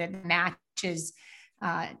sure that it matches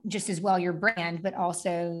just as well your brand, but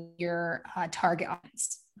also your target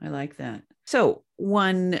audience. I like that. So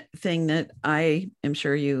one thing that I am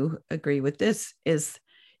sure you agree with this is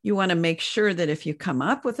you want to make sure that if you come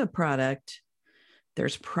up with a product,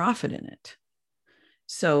 there's profit in it.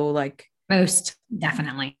 So like most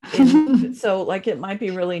definitely. So like it might be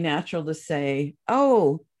really natural to say,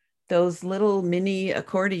 oh, those little mini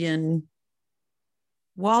accordion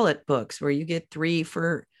wallet books where you get 3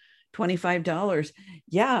 for $25.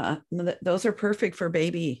 Yeah, those are perfect for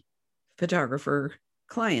baby photographer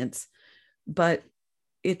clients, but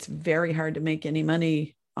it's very hard to make any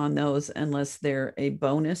money on those unless they're a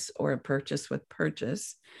bonus or a purchase with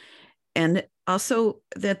purchase. And also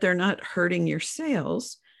that they're not hurting your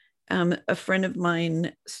sales. A friend of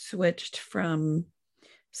mine switched from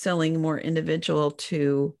selling more individual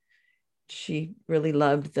to, she really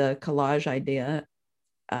loved the collage idea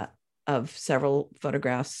of several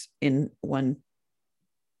photographs on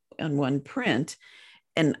one print.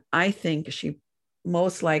 And I think she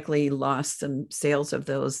most likely lost some sales of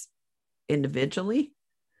those individually.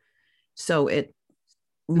 So it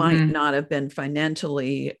might not have been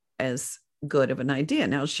financially as good of an idea.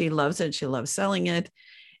 Now she loves it. She loves selling it.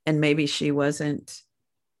 And maybe she wasn't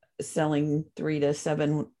selling 3 to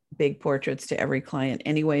 7 big portraits to every client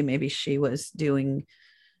anyway. Maybe she was doing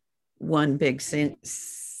one big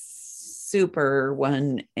super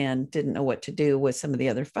one and didn't know what to do with some of the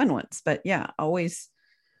other fun ones. But yeah, always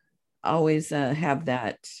have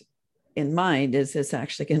that in mind. Is this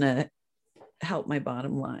actually going to help my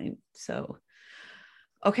bottom line? So,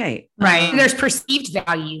 okay. Right. There's perceived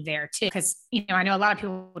value there too. Because, I know a lot of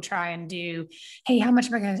people will try and do, hey, how much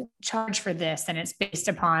am I going to charge for this? And it's based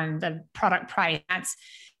upon the product price. That's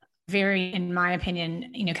very, in my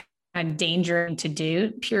opinion, kind of dangerous to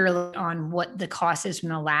do purely on what the cost is from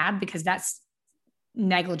the lab, because that's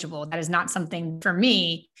negligible. That is not something for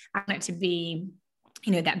me. I want it to be,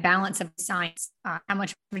 that balance of science, how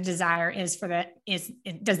much of a desire is for that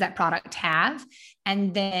does that product have?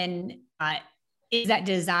 And then is that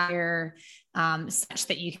desire such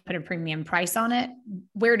that you can put a premium price on it?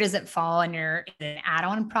 Where does it fall in an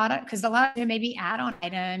add-on product? Because a lot of maybe add-on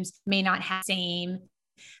items may not have the same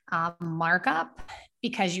markup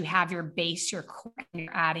because you have your base, your core, and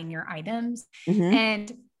you're adding your items. Mm-hmm.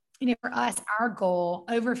 And for us, our goal,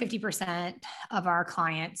 over 50% of our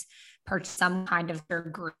clients purchase some kind of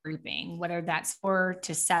grouping, whether that's 4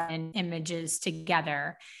 to 7 images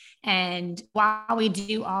together. And while we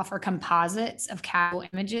do offer composites of category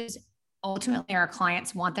images, ultimately our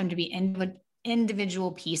clients want them to be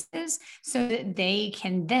individual pieces so that they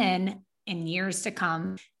can then, in years to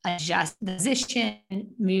come, adjust the position,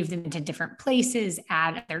 move them into different places,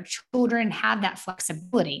 add their children, have that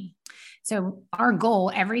flexibility. So our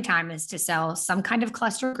goal every time is to sell some kind of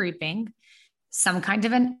cluster grouping, some kind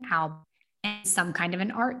of an album, and some kind of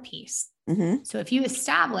an art piece. Mm-hmm. So if you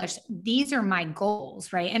establish, these are my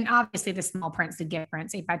goals, right? And obviously the small prints, the gift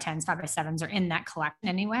prints, 8x10s, 5x7s are in that collection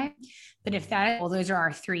anyway. But if those are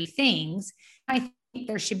our 3 things, I think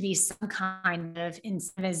there should be some kind of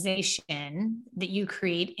incentivization that you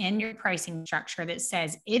create in your pricing structure that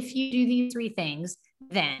says, if you do these 3 things,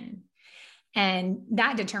 then, and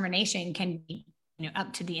that determination can be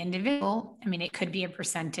up to the individual. I mean, it could be a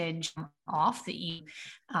percentage off that you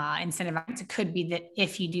incentivize. It could be that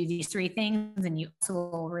if you do these 3 things, then you also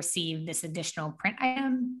will receive this additional print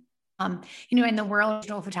item. In the world of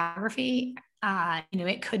digital photography,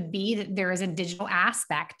 it could be that there is a digital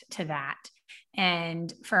aspect to that.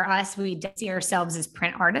 And for us, we see ourselves as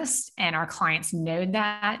print artists, and our clients know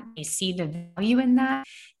that. They see the value in that.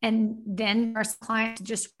 And then our clients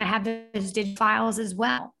just have those digital files as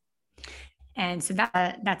well. And so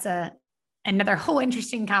that's another whole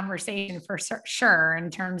interesting conversation for sure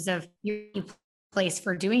in terms of your place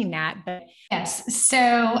for doing that. But yes,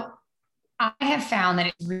 so I have found that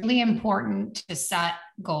it's really important to set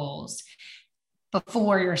goals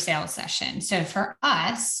before your sales session. So for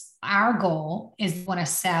us, our goal is we want to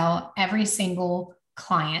sell every single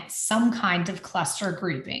client some kind of cluster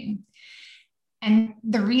grouping. And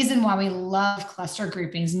the reason why we love cluster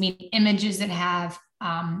groupings, meaning images that have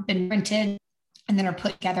been printed and then are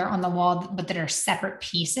put together on the wall, but that are separate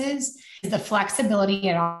pieces, is the flexibility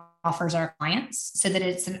it offers our clients so that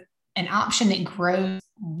it's an option that grows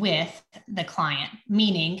with the client.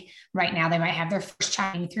 Meaning right now they might have their first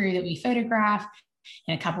child through that we photograph.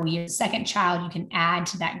 In a couple of years, second child, you can add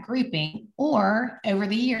to that grouping. Or over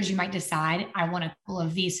the years, you might decide, I want a couple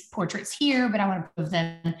of these portraits here, but I want to put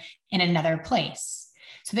them in another place.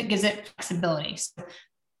 So that gives it flexibility. So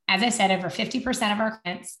as I said, over 50% of our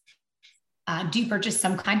clients do purchase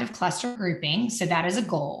some kind of cluster grouping. So that is a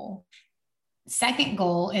goal. Second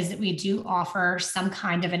goal is that we do offer some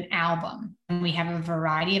kind of an album, and we have a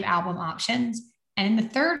variety of album options. And the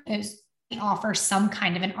third is we offer some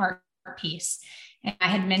kind of an art piece. And I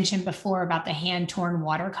had mentioned before about the hand-torn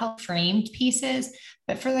watercolor framed pieces,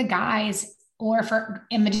 but for the guys or for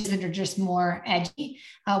images that are just more edgy,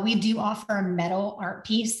 we do offer a metal art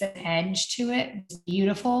piece that's edge to it. It's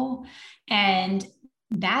beautiful. And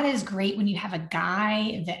that is great when you have a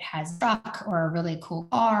guy that has a truck or a really cool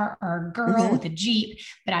car, or a girl with a Jeep.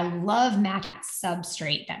 But I love matching that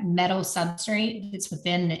substrate, that metal substrate that's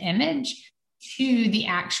within the image, to the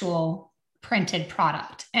actual printed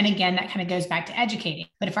product. And again, that kind of goes back to educating.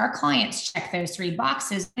 But if our clients check those three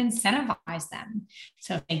boxes, incentivize them.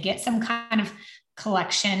 So if they get some kind of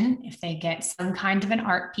collection, if they get some kind of an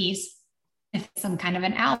art piece, if some kind of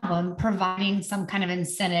an album, providing some kind of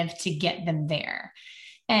incentive to get them there.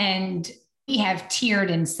 And we have tiered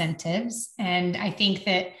incentives. And I think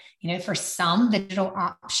that, for some, the digital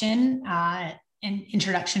option and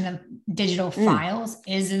introduction of digital files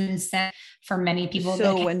is an incentive for many people.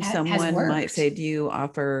 So when someone might say, do you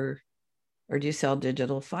offer or do you sell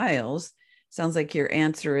digital files? Sounds like your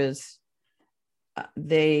answer is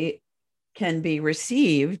they can be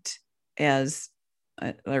received as,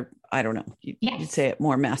 or I don't know, you'd say it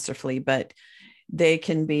more masterfully, but they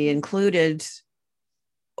can be included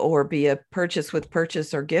or be a purchase with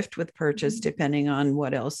purchase or gift with purchase, depending on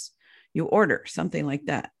what else you order, something like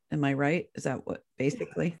that. Am I right? Is that what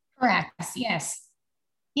basically? Correct. Yes.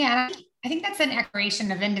 Yeah. I think that's an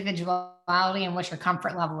exploration of individuality and what your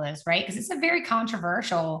comfort level is, right? Because it's a very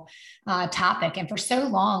controversial topic. And for so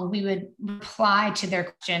long, we would reply to their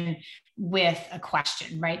question with a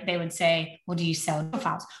question, right? They would say, well, do you sell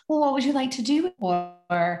files? Well, what would you like to do?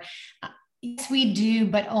 Or yes, we do,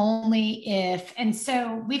 but only if. And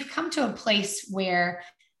so we've come to a place where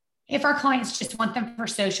if our clients just want them for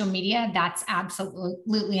social media, that's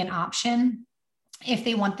absolutely an option. If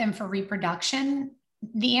they want them for reproduction,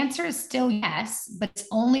 the answer is still yes, but it's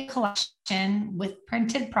only a collection with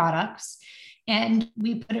printed products. And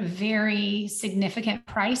we put a very significant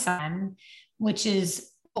price on, which is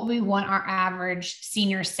what we want our average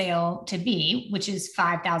senior sale to be, which is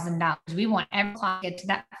 $5,000. We want every client to get to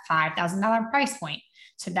that $5,000 price point.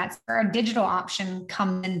 So that's where our digital option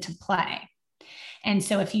comes into play. And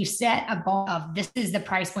so if you set a bar of this is the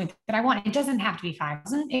price point that I want, it doesn't have to be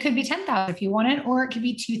 $5,000. It could be $10,000 if you want it, or it could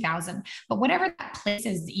be $2,000. But whatever that place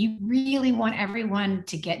is that you really want everyone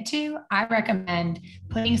to get to, I recommend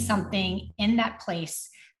putting something in that place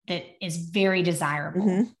that is very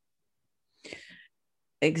desirable.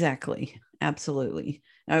 Exactly. Absolutely.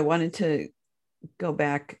 I wanted to go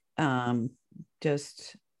back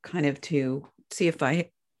just kind of to see if I'm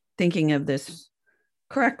thinking of this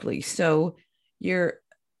correctly. So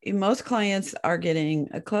most clients are getting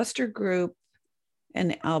a cluster group,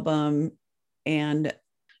 an album, and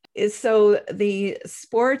so the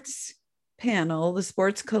sports panel, the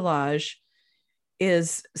sports collage,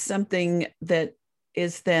 is something that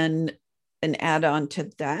is then an add-on to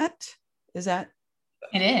that. Is that?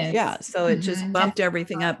 It is. Yeah. So it just bumped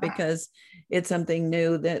everything up because it's something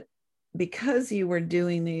new that because you were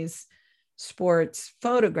doing these sports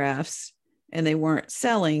photographs and they weren't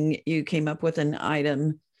selling, you came up with an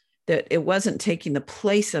item that it wasn't taking the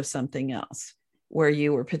place of something else where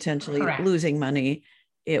you were potentially losing money.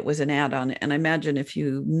 It was an add-on. And I imagine if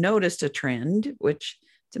you noticed a trend, which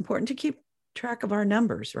it's important to keep track of our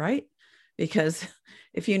numbers, right? because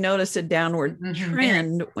if you notice a downward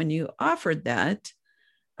trend when you offered that,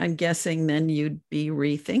 I'm guessing then you'd be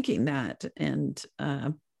rethinking that and,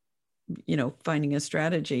 finding a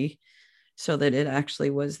strategy so that it actually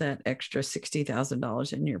was that extra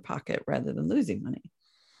 $60,000 in your pocket rather than losing money.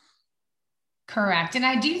 Correct. And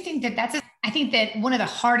I do think that I think that one of the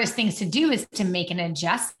hardest things to do is to make an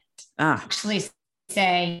adjustment. Actually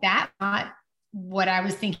say that's not what I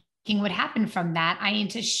was thinking would happen from that. I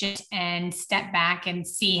need to shift and step back and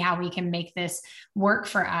see how we can make this work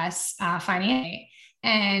for us financially.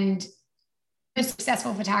 And the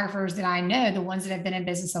successful photographers that I know, the ones that have been in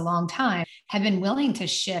business a long time, have been willing to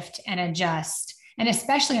shift and adjust. And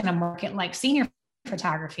especially in a market like senior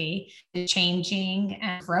photography, changing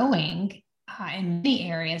and growing in many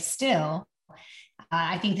areas still.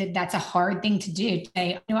 I think that that's a hard thing to do. To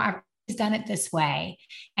say, I've always done it this way.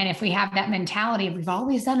 And if we have that mentality of we've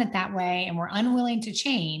always done it that way and we're unwilling to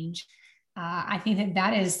change, I think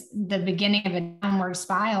that is the beginning of a downward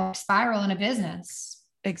spiral in a business.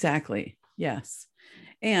 Exactly. Yes.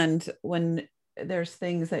 And when there's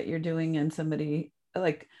things that you're doing and somebody,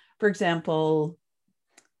 like, for example,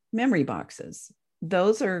 memory boxes,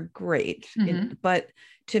 those are great. But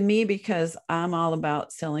to me, because I'm all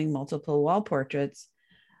about selling multiple wall portraits,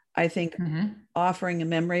 I think offering a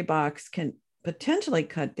memory box can potentially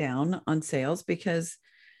cut down on sales, because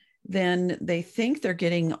then they think they're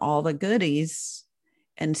getting all the goodies.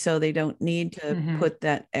 And so they don't need to put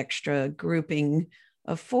that extra grouping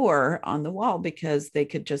of 4 on the wall, because they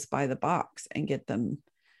could just buy the box and get them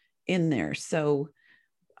in there. So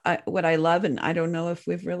what I love, and I don't know if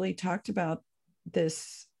we've really talked about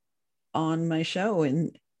this on my show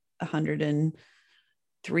in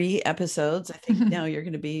 103 episodes, I think now you're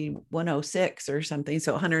going to be 106 or something,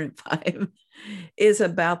 so 105, is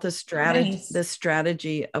about the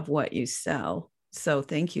strategy of what you sell. So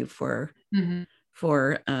thank you for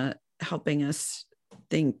helping us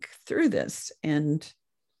think through this. And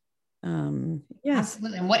yes,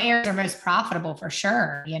 absolutely. And what areas are most profitable, for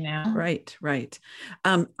sure, Right.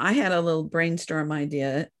 I had a little brainstorm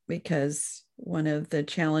idea, because one of the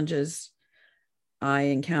challenges I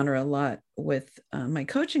encounter a lot with my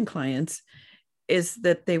coaching clients is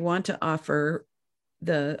that they want to offer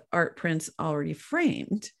the art prints already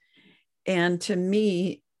framed. And to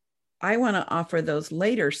me, I want to offer those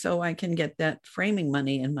later so I can get that framing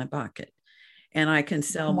money in my pocket and I can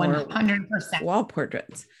sell 100% more wall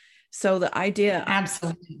portraits. So the idea,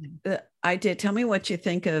 absolutely. Tell me what you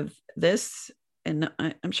think of this. And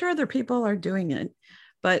I'm sure other people are doing it,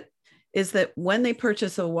 but is that when they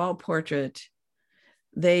purchase a wall portrait,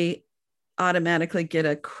 they automatically get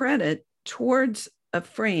a credit towards a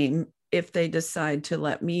frame if they decide to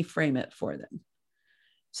let me frame it for them.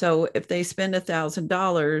 So if they spend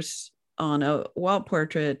 $1,000 on a wall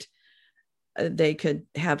portrait, they could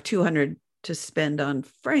have $200 to spend on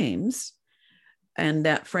frames, and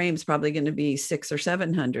that frame's probably going to be $600 or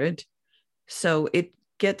 $700. So it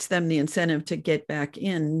gets them the incentive to get back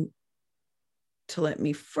in to let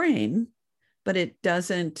me frame, but it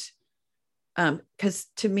doesn't, because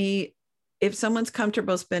to me, if someone's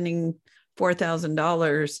comfortable spending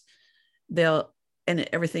 $4,000, and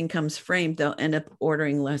everything comes framed, they'll end up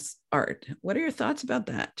ordering less art. What are your thoughts about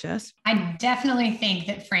that, Jess? I definitely think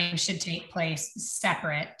that frames should take place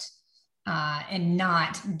separate and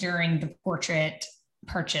not during the portrait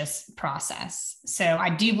purchase process. So I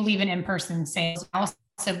do believe in in-person sales. I also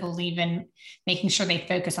believe in making sure they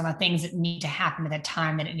focus on the things that need to happen at the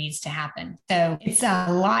time that it needs to happen. So it's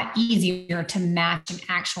a lot easier to match an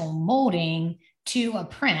actual molding to a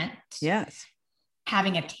print. Yes.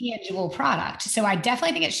 Having a tangible product. So I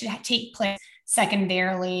definitely think it should take place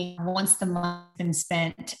secondarily once the month's been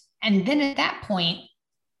spent. And then at that point,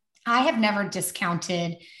 I have never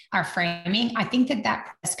discounted our framing. I think that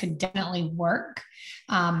process could definitely work.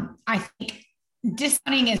 I think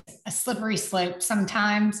discounting is a slippery slope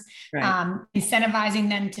sometimes. Right. Incentivizing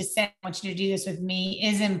them to say, I want you to do this with me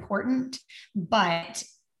is important. But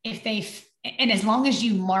and as long as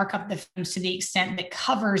you mark up the frames to the extent that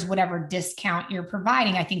covers whatever discount you're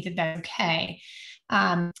providing, I think that that's okay.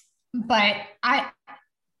 But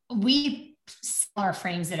we sell our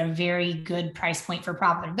frames at a very good price point for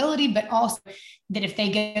profitability, but also that if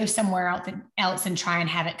they go somewhere else and try and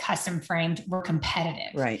have it custom framed, we're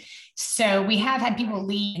competitive. Right. So we have had people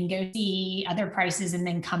leave and go see other prices and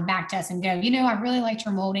then come back to us and go, I really liked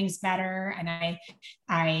your moldings better. And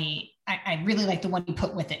I really like the one you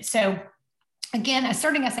put with it. So again,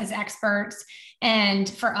 asserting us as experts. And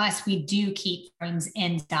for us, we do keep frames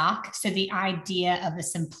in stock. So the idea of the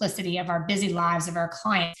simplicity of our busy lives of our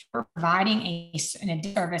clients, we're providing a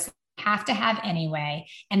service have to have anyway,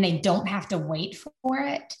 and they don't have to wait for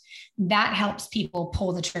it, that helps people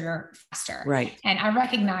pull the trigger faster. Right. And I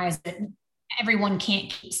recognize that everyone can't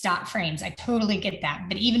keep stock frames. I totally get that.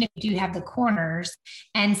 But even if you do have the corners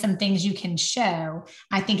and some things you can show,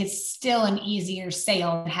 I think it's still an easier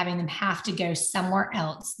sale than having them have to go somewhere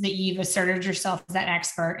else, that you've asserted yourself as that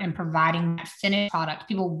expert and providing that finished product.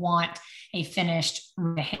 People want a finished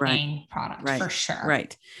hanging product for sure.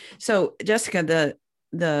 Right. So Jessica,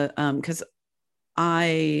 because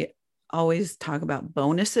I always talk about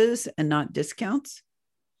bonuses and not discounts.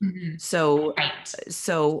 Mm-hmm.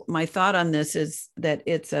 So my thought on this is that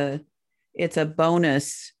it's a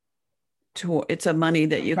bonus it's a money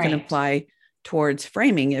that you can apply towards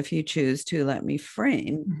framing if you choose to let me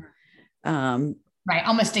frame. Right.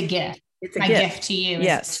 Almost a gift. It's a gift to you.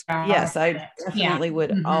 Yes. Yes. I definitely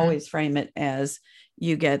would always frame it as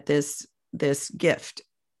you get this gift.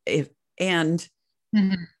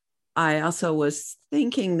 I also was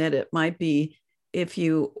thinking that it might be if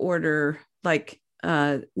you order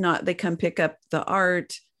they come pick up the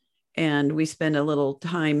art and we spend a little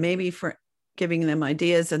time maybe for giving them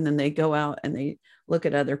ideas, and then they go out and they look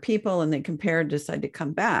at other people and they compare and decide to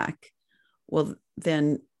come back. Well,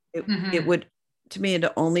 then it would, to me,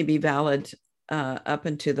 it'd only be valid up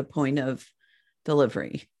until the point of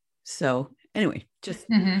delivery. So anyway, just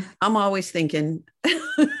I'm always thinking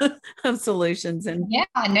of solutions. And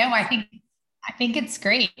I think it's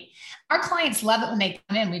great. Our clients love it when they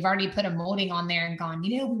come in. We've already put a molding on there and gone,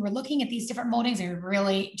 we were looking at these different moldings and we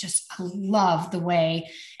really just love the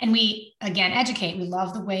way, and we, again, educate. We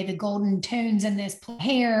love the way the golden tones in this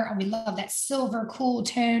hair. We love that silver cool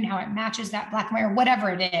tone, how it matches that black and white or whatever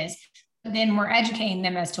it is. But then we're educating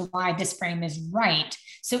them as to why this frame is right.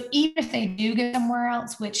 So even if they do go somewhere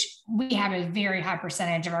else, which we have a very high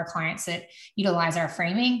percentage of our clients that utilize our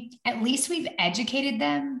framing, at least we've educated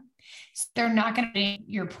them. So they're not going to put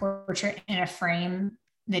your portrait in a frame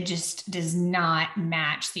that just does not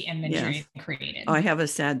match the imagery created. Oh, I have a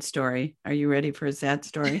sad story. Are you ready for a sad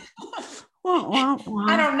story? I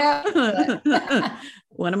don't know.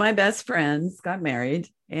 One of my best friends got married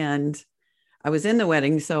and I was in the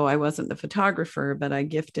wedding, so I wasn't the photographer, but I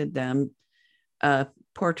gifted them a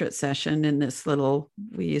portrait session in this little,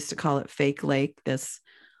 we used to call it Fake Lake, this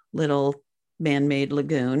little man-made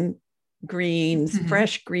lagoon, greens,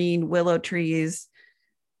 fresh green willow trees,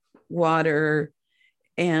 water.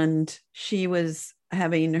 And she was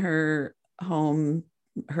having her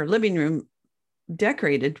living room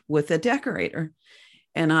decorated with a decorator.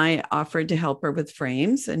 And I offered to help her with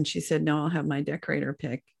frames. And she said, no, I'll have my decorator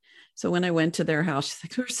pick. So when I went to their house, she's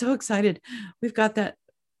like, we're so excited. We've got that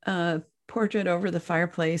portrait over the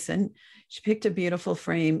fireplace. And she picked a beautiful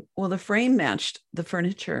frame. Well, the frame matched the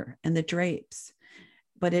furniture and the drapes,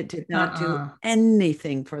 but it did not do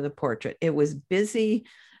anything for the portrait. It was busy.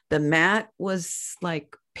 The mat was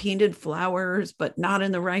like painted flowers, but not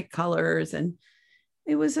in the right colors. And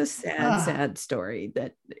it was a sad story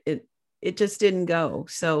that it just didn't go.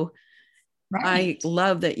 So I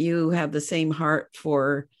love that you have the same heart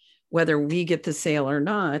for whether we get the sale or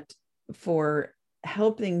not, for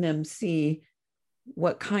helping them see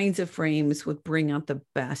what kinds of frames would bring out the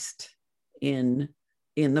best in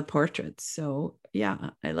the portraits. So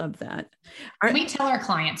yeah, I love that. We tell our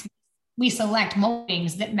clients, we select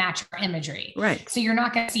moldings that match our imagery. Right. So you're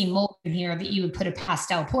not going to see molding here that you would put a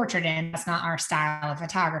pastel portrait in. That's not our style of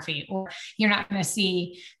photography. Or you're not going to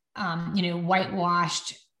see,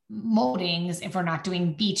 whitewashed moldings if we're not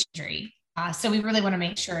doing beach imagery. So we really want to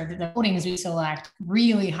make sure that the moldings we select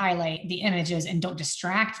really highlight the images and don't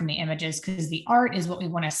distract from the images, because the art is what we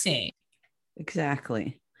want to see.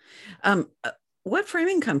 Exactly. What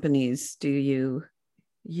framing companies do you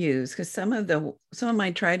use? Because some of my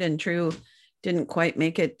tried and true didn't quite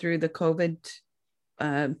make it through the COVID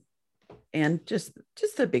and just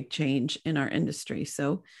a big change in our industry.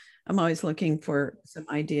 So I'm always looking for some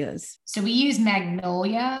ideas. So we use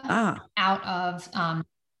Magnolia out of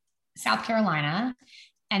South Carolina,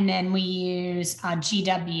 and then we use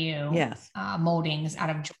GW moldings out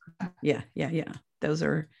of Georgia. Yeah. Those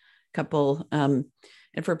are a couple. And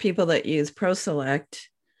for people that use ProSelect,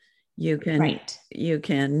 you can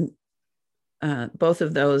both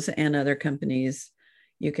of those and other companies,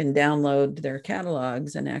 you can download their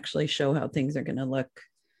catalogs and actually show how things are going to look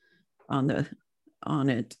on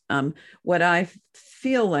it. What I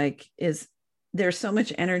feel like is there's so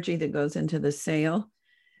much energy that goes into the sale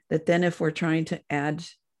that then if we're trying to add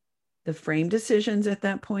the frame decisions at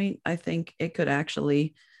that point, I think it could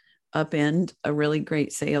actually upend a really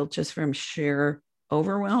great sale just from sheer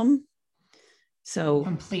overwhelm. So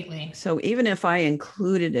completely. So even if I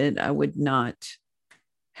included it, I would not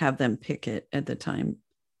have them pick it at the time.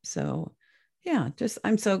 So yeah, just,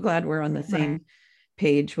 I'm so glad we're on the same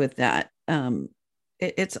page with that.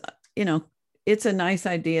 It's, you know, it's a nice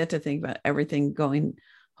idea to think about everything going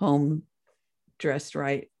home dressed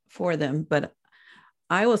right for them. But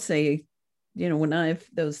I will say, you know, when I've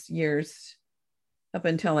those years up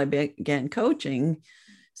until I began coaching,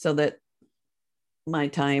 so that my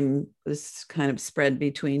time was kind of spread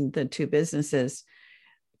between the two businesses,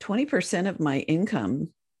 20% of my income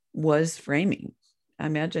was framing. I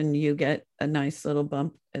imagine you get a nice little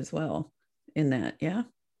bump as well in that. Yeah.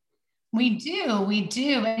 We do. We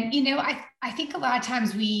do. And, you know, I think a lot of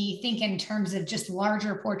times we think in terms of just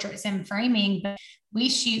larger portraits and framing, but we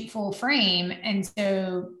shoot full frame. And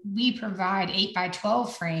so we provide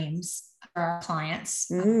 8x12 frames for our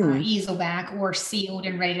clients, easel back or sealed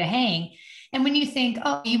and ready to hang. And when you think,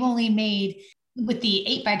 oh, you only made with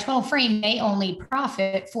the 8x12 frame, they only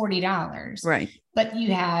profit $40. Right. But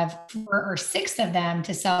you have 4 or 6 of them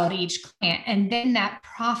to sell to each client. And then that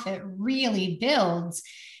profit really builds.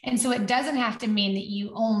 And so it doesn't have to mean that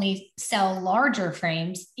you only sell larger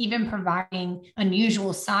frames. Even providing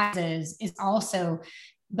unusual sizes is also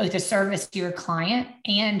both a service to your client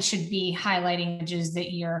and should be highlighting images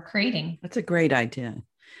that you're creating. That's a great idea.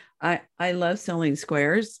 I love selling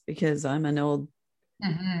squares because I'm an old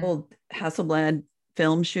Hasselblad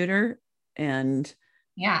film shooter. And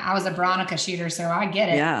yeah, I was a Bronica shooter, so I get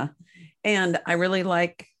it. Yeah. And I really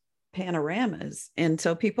like panoramas. And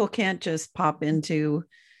so people can't just pop into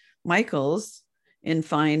Michael's and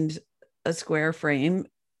find a square frame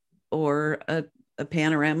or a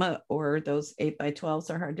panorama, or those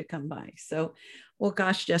 8x12s are hard to come by. So, well,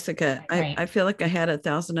 gosh, Jessica, Right. I feel like I had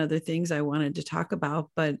 1,000 other things I wanted to talk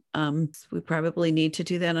about, but we probably need to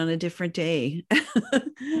do that on a different day.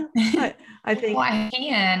 I think. Well, I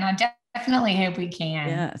can. I definitely hope we can.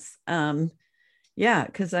 Yes. Yeah,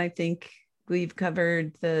 because I think we've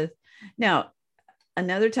covered now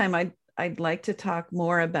another time I'd like to talk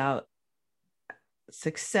more about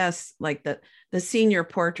success, like the senior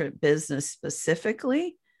portrait business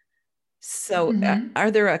specifically. So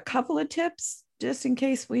are there a couple of tips, just in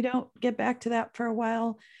case we don't get back to that for a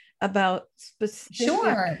while, about specific,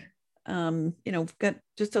 Sure. You know, we've got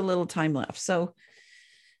just a little time left. So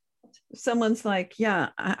someone's like, yeah,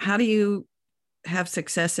 how do you have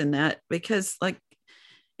success in that? Because like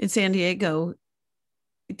in San Diego,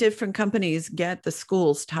 different companies get the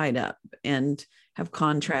schools tied up and have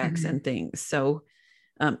contracts and things. So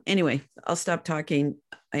anyway, I'll stop talking.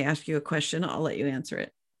 I ask you a question. I'll let you answer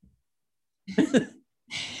it.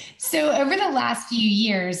 So over the last few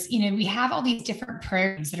years, you know, we have all these different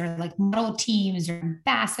programs that are like model teams or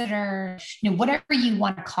ambassador, you know, whatever you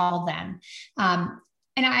want to call them.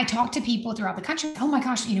 And I talk to people throughout the country. Oh my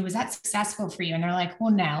gosh, you know, was that successful for you? And they're like,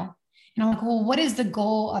 well, no. And I'm like, well, what is the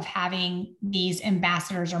goal of having these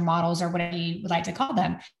ambassadors or models or whatever you would like to call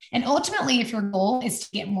them? And ultimately, if your goal is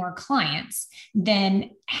to get more clients,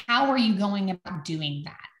 then how are you going about doing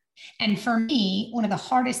that? And for me, one of the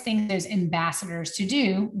hardest things those ambassadors to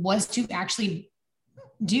do was to actually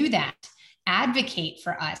do that, advocate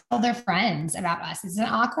for us, tell their friends about us. It's an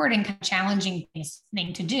awkward and kind of challenging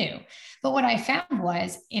thing to do. But what I found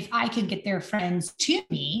was if I could get their friends to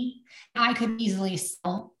me, I could easily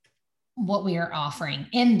sell what we are offering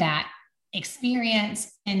in that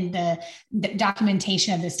experience and the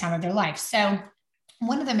documentation of this time of their life. So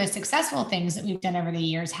one of the most successful things that we've done over the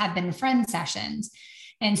years have been friend sessions.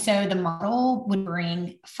 And so the model would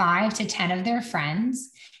bring 5 to 10 of their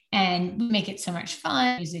friends, and we make it so much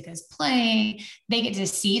fun. Music is playing. They get to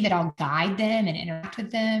see that I'll guide them and interact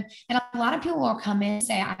with them. And a lot of people will come in and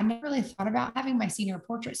say, I never really thought about having my senior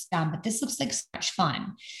portraits done, but this looks like so much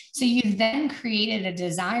fun. So you've then created a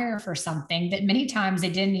desire for something that many times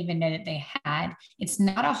they didn't even know that they had. It's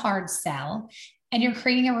not a hard sell, and you're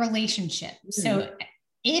creating a relationship. So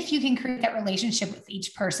if you can create that relationship with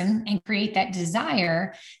each person and create that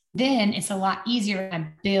desire, then it's a lot easier to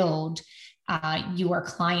build your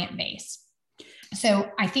client base.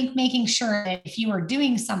 So I think making sure that if you are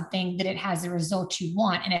doing something that it has the result you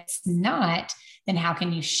want, and it's not, then how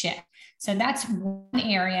can you shift? So that's one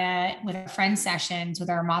area with our friend sessions,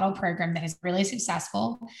 with our model program that is really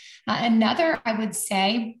successful. Another, I would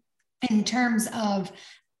say, in terms of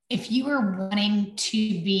if you are wanting to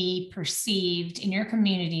be perceived in your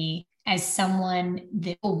community as someone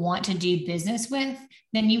that will want to do business with,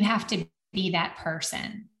 then you have to be that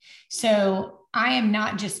person. So I am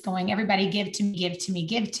not just going, everybody give to me, give to me,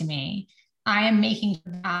 give to me. I am making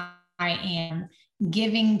sure I am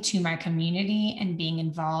giving to my community and being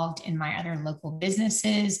involved in my other local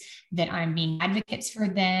businesses, that I'm being advocates for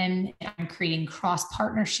them, that I'm creating cross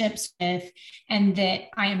partnerships with, and that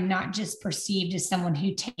I am not just perceived as someone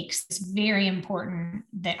who takes. It's very important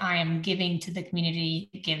that I am giving to the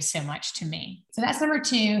community that gives so much to me. So that's number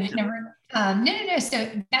two. No. So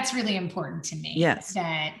that's really important to me. Yes.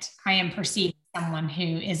 That I am perceived as someone who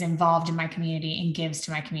is involved in my community and gives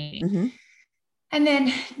to my community. Mm-hmm. And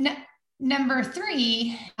then number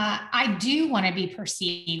three, I do want to be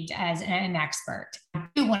perceived as an expert. I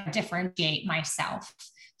do want to differentiate myself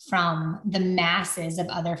from the masses of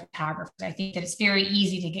other photographers. I think that it's very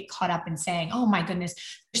easy to get caught up in saying, oh my goodness,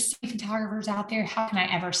 there's so many photographers out there. How can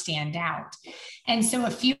I ever stand out? And so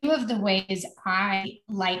a few of the ways I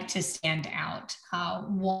like to stand out,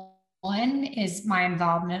 one is my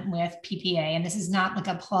involvement with PPA. And this is not like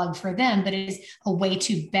a plug for them, but it is a way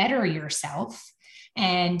to better yourself.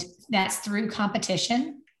 And that's through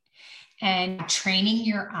competition and training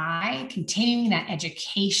your eye, continuing that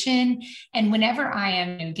education. And whenever I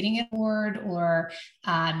am getting an award or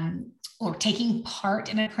taking part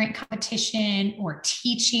in a print competition or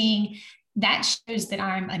teaching, that shows that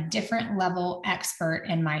I'm a different level expert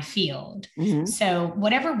in my field. Mm-hmm. So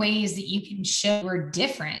whatever ways that you can show we're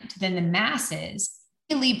different than the masses,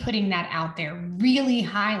 really putting that out there, really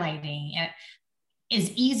highlighting it, is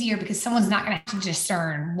easier because someone's not going to have to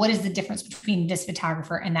discern what is the difference between this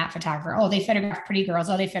photographer and that photographer. Oh, they photograph pretty girls.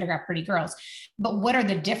 Oh, they photograph pretty girls. But what are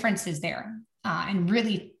the differences there? And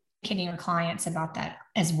really kidding your clients about that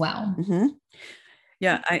as well. Mm-hmm.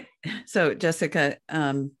 Yeah. So Jessica,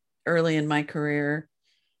 early in my career,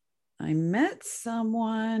 I met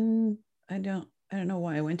someone. I don't know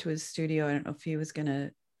why I went to his studio. I don't know if he was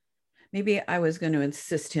maybe I was going to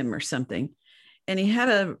assist him or something. And he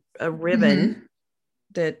had a ribbon. Mm-hmm.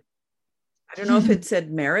 That I don't know if it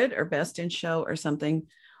said merit or best in show or something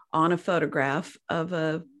on a photograph of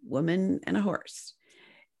a woman and a horse.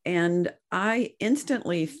 And I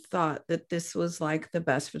instantly thought that this was like the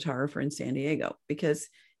best photographer in San Diego because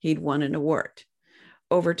he'd won an award.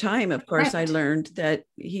 Over time, of course, right. I learned that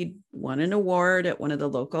he'd won an award at one of the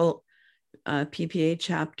local PPA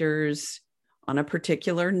chapters on a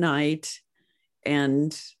particular night.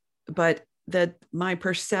 But that my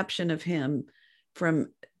perception of him from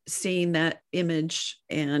seeing that image,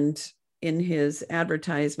 and in his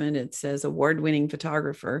advertisement, it says award-winning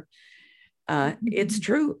photographer. It's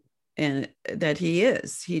true. And that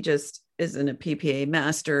he just isn't a PPA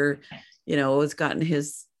master, has gotten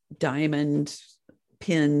his diamond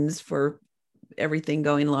pins for everything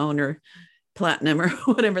going loan or platinum or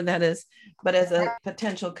whatever that is. But as a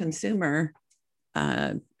potential consumer,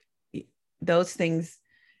 those things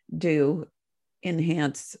do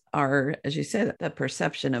enhance our, as you said, the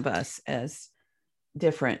perception of us as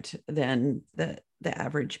different than the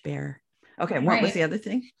average bear. Okay, what was the other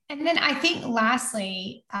thing? And then I think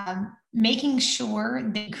lastly, making sure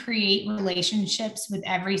they create relationships with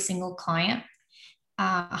every single client.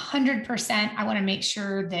 100%, I want to make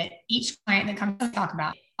sure that each client that comes to talk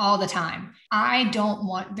about it all the time, I don't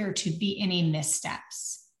want there to be any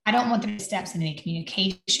missteps. I don't want there to be missteps in any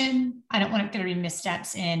communication. I don't want there to be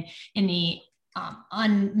missteps in any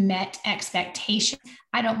unmet expectation.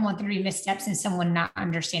 I don't want there to be missteps in someone not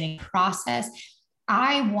understanding the process.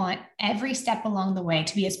 I want every step along the way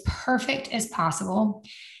to be as perfect as possible.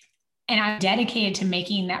 And I'm dedicated to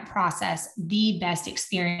making that process the best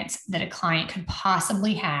experience that a client could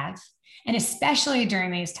possibly have. And especially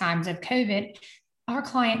during these times of COVID, our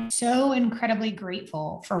client is so incredibly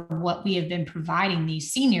grateful for what we have been providing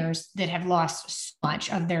these seniors that have lost so much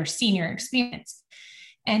of their senior experience.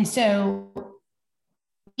 And so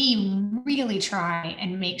we really try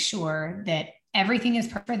and make sure that everything is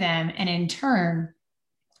perfect for them. And in turn,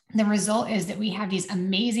 the result is that we have these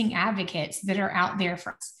amazing advocates that are out there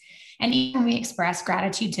for us. And even when we express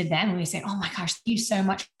gratitude to them, we say, oh my gosh, thank you so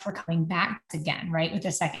much for coming back again, right? With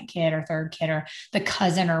the second kid or third kid or the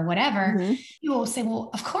cousin or whatever. Mm-hmm. You will say, well,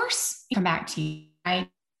 of course, come back to you. I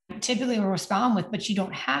typically will respond with, but you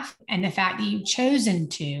don't have to. And the fact that you've chosen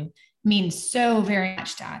to means so very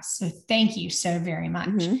much to us. So thank you so very much.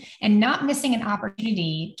 Mm-hmm. And not missing an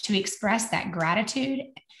opportunity to express that gratitude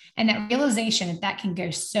and that realization that can go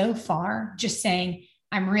so far, just saying,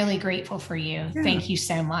 I'm really grateful for you. Yeah. Thank you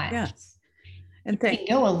so much. Yes. And it can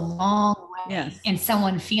go a long way. Yes. And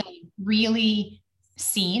someone feeling really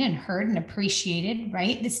seen and heard and appreciated,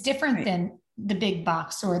 right? It's different than the big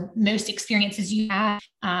box or most experiences you have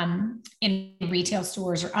in retail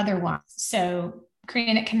stores or otherwise. So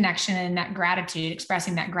creating a connection and that gratitude,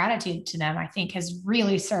 expressing that gratitude to them, I think has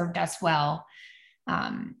really served us well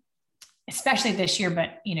especially this year,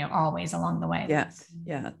 but always along the way. Yes.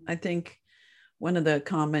 Yeah. I think one of the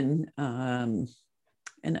common, and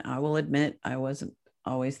I will admit I wasn't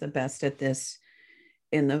always the best at this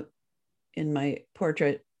in my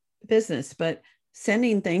portrait business, but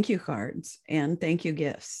sending thank you cards and thank you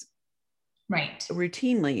gifts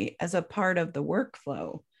routinely as a part of the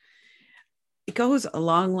workflow, it goes a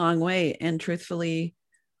long, long way. And truthfully,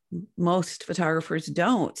 most photographers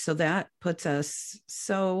don't. So that puts us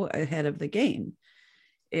so ahead of the game.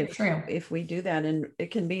 If we do that, and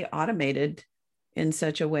it can be automated in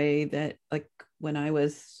such a way that, like when I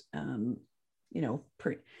was,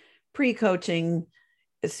 pre-coaching,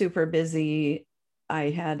 super busy, I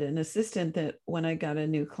had an assistant that when I got a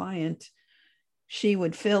new client, she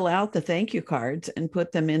would fill out the thank you cards and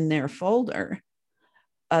put them in their folder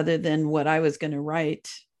other than what I was going to write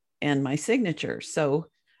and my signature. So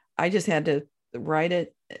I just had to write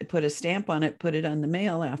it, put a stamp on it, put it on the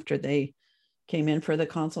mail after they came in for the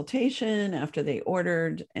consultation, after they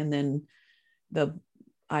ordered, and then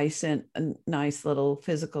I sent a nice little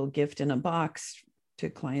physical gift in a box to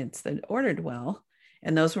clients that ordered well.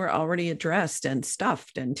 And those were already addressed and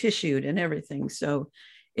stuffed and tissued and everything. So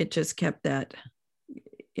it just kept that,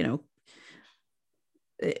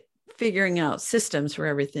 figuring out systems for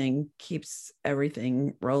everything keeps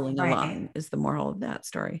everything rolling along, is the moral of that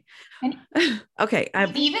story. And okay.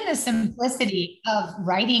 Even the simplicity of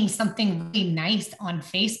writing something really nice on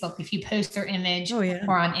Facebook, if you post their image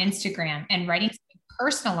or on Instagram, and writing something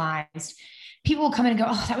personalized, people will come in and go,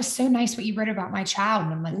 oh, that was so nice what you wrote about my child.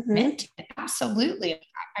 And I'm like, meant it. Absolutely.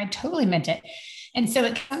 I totally meant it. And so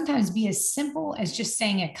it can sometimes be as simple as just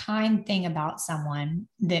saying a kind thing about someone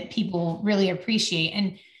that people really appreciate.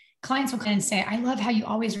 And clients will come in and say, I love how you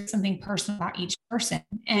always write something personal about each person.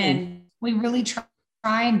 And we really try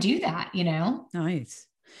and do that, Nice.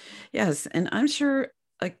 Yes. And I'm sure,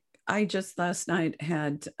 like, I just last night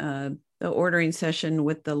had the ordering session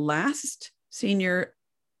with the last senior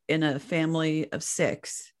in a family of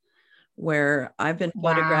 6, where I've been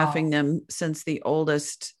photographing them since the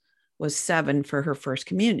oldest was 7 for her first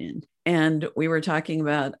communion. And we were talking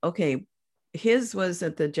about, okay, his was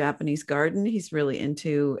at the Japanese garden. He's really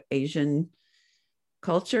into Asian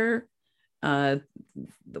culture. One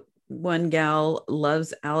gal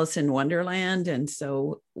loves Alice in Wonderland. And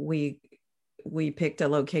so we picked a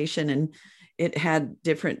location, and it had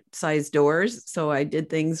different size doors. So I did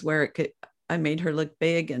things where I made her look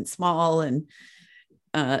big and small, and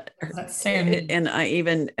that's so neat. And I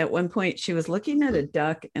even, at one point, she was looking at a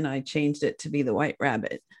duck, and I changed it to be the white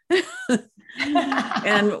rabbit.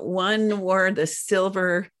 And one wore the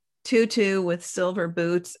silver tutu with silver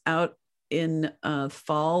boots out in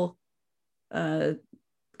fall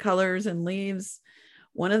colors and leaves.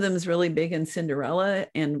 One of them is really big in Cinderella,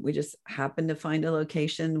 and we just happened to find a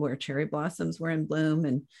location where cherry blossoms were in bloom.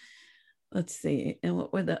 And let's see, and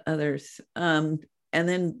what were the others? And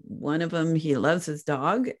then one of them, he loves his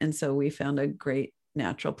dog. And so we found a great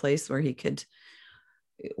natural place where he could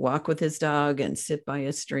walk with his dog and sit by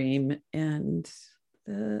a stream. And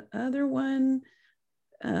the other one,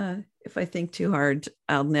 if I think too hard,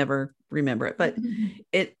 I'll never remember it. But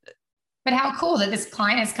how cool that this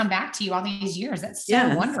client has come back to you all these years. That's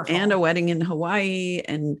so wonderful. And a wedding in Hawaii.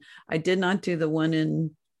 And I did not do the one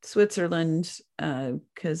in Switzerland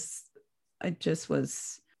because I just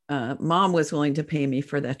was, Mom was willing to pay me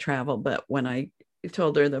for that travel. But when I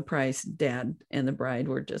told her the price, Dad and the bride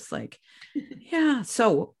were just like, yeah.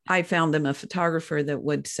 So I found them a photographer that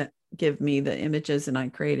would give me the images, and I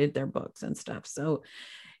created their books and stuff. So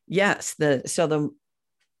yes, I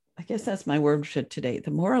guess that's my word for today.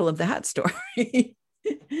 The moral of that story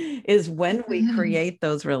is when we create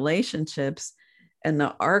those relationships and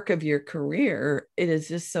the arc of your career, it is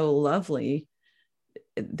just so lovely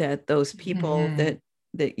that those people that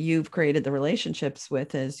you've created the relationships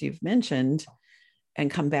with, as you've mentioned,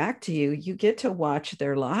 and come back to you, you get to watch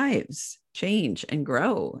their lives change and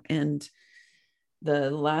grow. And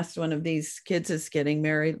the last one of these kids is getting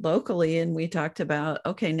married locally. And we talked about,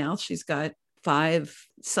 okay, now she's got 5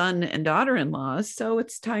 son and daughter-in-laws. So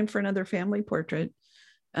it's time for another family portrait.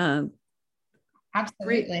 Absolutely.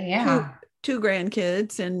 Yeah. 2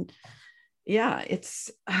 grandkids. And yeah,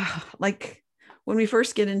 it's like when we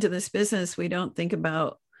first get into this business, we don't think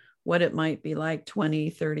about what it might be like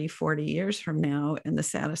 20, 30, 40 years from now, and the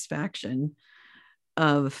satisfaction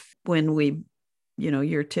of when we,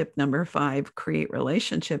 your tip number 5, create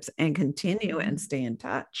relationships and continue and stay in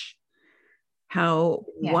touch. How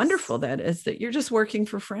wonderful that is, that you're just working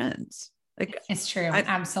for friends. Like, it's true.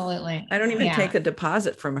 Absolutely. I don't even take a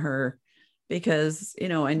deposit from her because,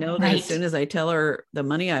 I know that as soon as I tell her the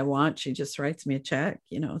money I want, she just writes me a check.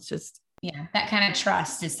 It's just, Yeah, that kind of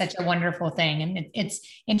trust is such a wonderful thing. And it's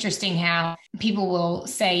interesting how people will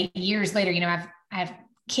say years later, I have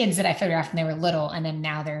kids that I photographed when they were little, and then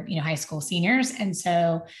now they're, high school seniors. And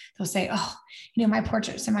so they'll say, oh, my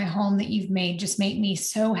portraits in my home that you've made just make me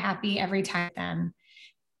so happy every time. Them.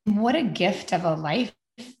 What a gift of a life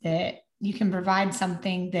that you can provide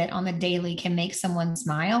something that on the daily can make someone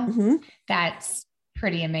smile. Mm-hmm. That's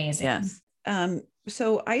pretty amazing. Yes.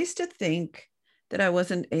 So I used to think that I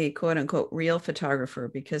wasn't a quote unquote real photographer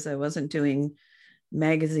because I wasn't doing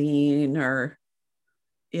magazine or,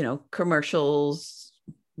 commercials,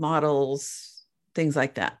 models, things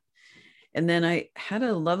like that. And then I had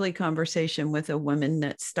a lovely conversation with a woman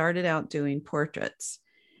that started out doing portraits,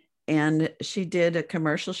 and she did a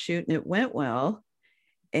commercial shoot and it went well.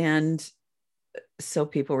 And so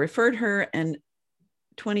people referred her, and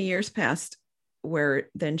 20 years passed where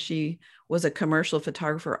then she was a commercial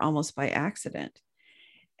photographer almost by accident.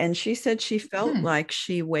 And she said she felt like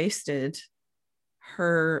she wasted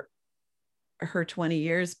her 20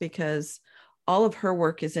 years because all of her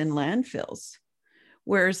work is in landfills,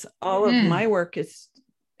 whereas all of my work is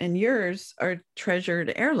and yours are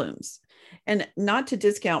treasured heirlooms. And not to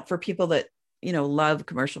discount for people that, love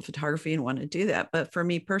commercial photography and want to do that. But for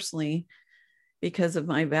me personally, because of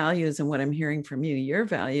my values and what I'm hearing from you, your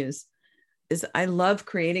values is I love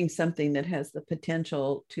creating something that has the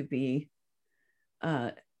potential to be,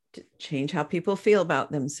 to change how people feel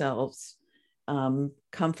about themselves,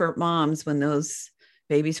 comfort moms when those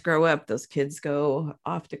babies grow up, those kids go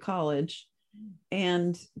off to college,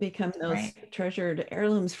 and become those treasured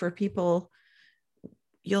heirlooms for people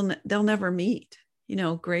they'll never meet,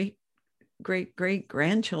 great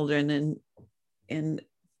grandchildren and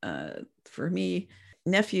for me,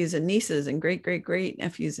 nephews and nieces and great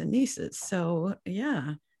nephews and nieces. So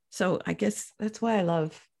yeah, so I guess that's why I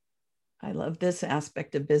love this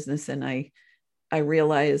aspect of business. And I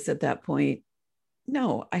realized at that point,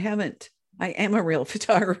 no, I am a real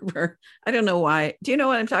photographer. I don't know why. Do you know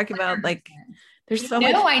what I'm talking about? Like, there's so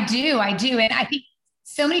much. No, I do. And I think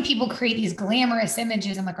so many people create these glamorous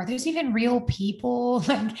images. I'm like, are those even real people?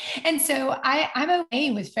 And so I'm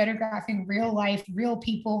okay with photographing real life, real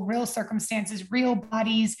people, real circumstances, real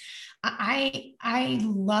bodies. I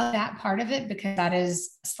love that part of it because that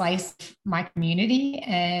is a slice of my community.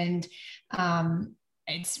 And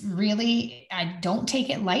it's really, I don't take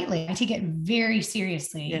it lightly. I take it very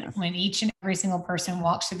seriously when each and every single person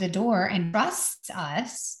walks through the door and trusts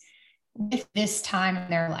us with this time in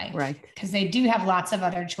their life, right? Because they do have lots of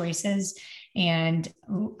other choices and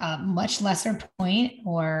much lesser point,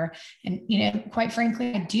 quite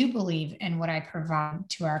frankly, I do believe in what I provide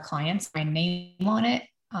to our clients. My name on it,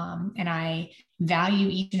 and I value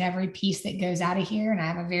each and every piece that goes out of here. And I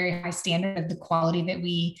have a very high standard of the quality that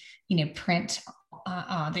we, print,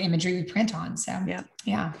 the imagery we print on. So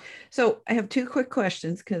yeah. So I have two quick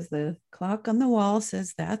questions because the clock on the wall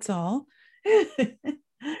says that's all.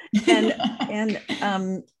 and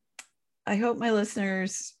I hope my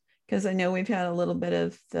listeners, because I know we've had a little bit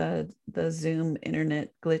of the Zoom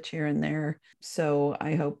internet glitch here and there. So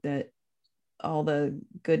I hope that all the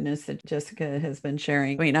goodness that Jessica has been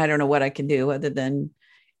sharing. I mean, I don't know what I can do other than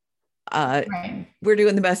we're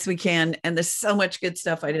doing the best we can. And there's so much good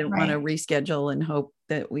stuff. I didn't want to reschedule and hope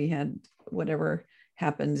that we had whatever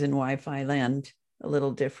happens in Wi-Fi land a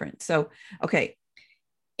little different. So, okay.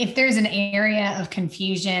 If there's an area of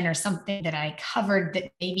confusion or something that I covered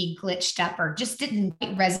that maybe glitched up or just didn't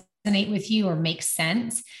resonate with you or make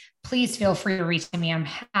sense, please feel free to reach to me. I'm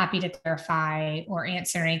happy to clarify or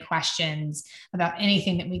answer any questions about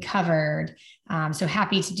anything that we covered. So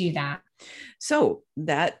happy to do that. So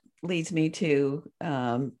that leads me to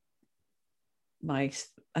I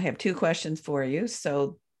have two questions for you.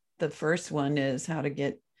 So the first one is how to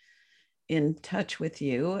get in touch with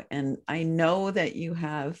you. And I know that you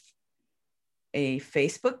have a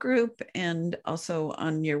Facebook group, and also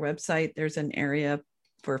on your website, there's an area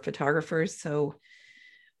for photographers. So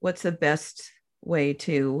what's the best way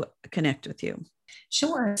to connect with you?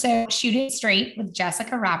 Sure. So Shoot It Straight with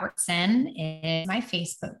Jessica Robertson is my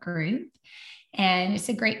Facebook group. And it's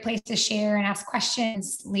a great place to share and ask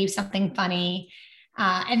questions, leave something funny.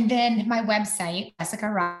 And then my website,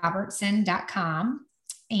 jessicarobertson.com.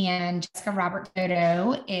 And Jessica Robert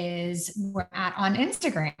Photo is where I'm at on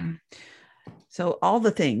Instagram. So all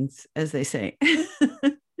the things, as they say.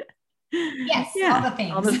 Yes, yeah, all the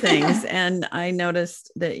things. All the things. And I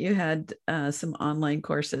noticed that you had some online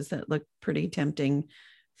courses that look pretty tempting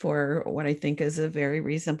for what I think is a very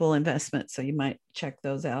reasonable investment. So you might check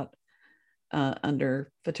those out under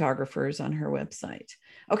photographers on her website.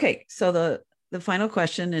 Okay, so the final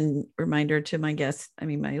question and reminder to my guests,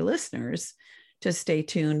 my listeners, to stay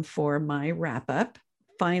tuned for my wrap up.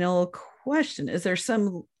 Final question. Is there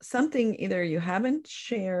something either you haven't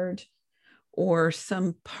shared or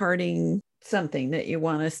some parting something that you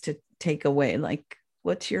want us to take away? Like,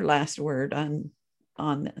 what's your last word on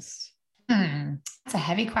this? That's a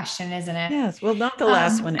heavy question, isn't it? Yes. Well, not the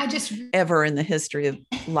last one ever in the history of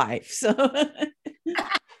life. So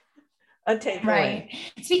a takeaway. Right.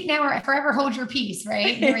 Speak now or forever hold your peace,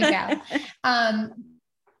 right? Here we go.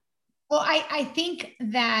 Well, I think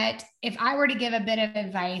that if I were to give a bit of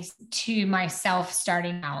advice to myself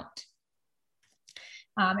starting out,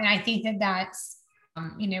 and I think that that's,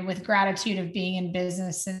 with gratitude of being in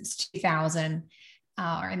business since 2000,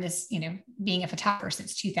 or in this, being a photographer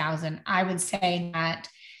since 2000, I would say that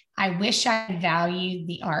I wish I valued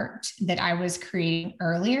the art that I was creating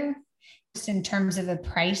earlier, just in terms of the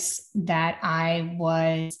price that I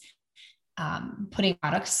was putting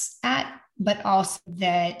products at, but also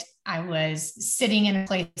that I was sitting in a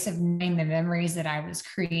place of knowing the memories that I was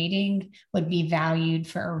creating would be valued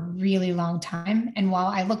for a really long time. And while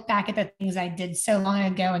I look back at the things I did so long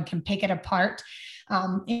ago and can pick it apart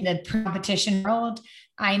in the competition world,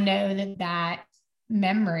 I know that that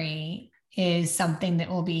memory is something that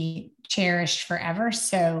will be cherished forever.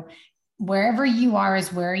 So wherever you are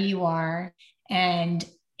is where you are. And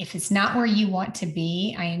if it's not where you want to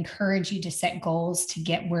be, I encourage you to set goals to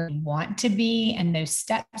get where you want to be. And those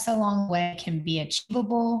steps along the way can be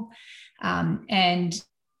achievable. And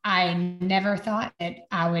I never thought that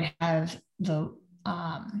I would have the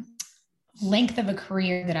length of a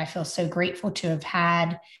career that I feel so grateful to have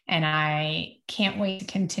had. And I can't wait to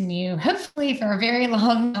continue, hopefully for a very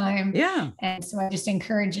long time. Yeah. And so I just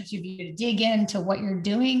encourage each of you to dig into what you're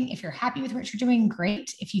doing. If you're happy with what you're doing,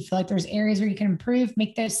 great. If you feel like there's areas where you can improve,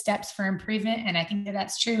 make those steps for improvement. And I think that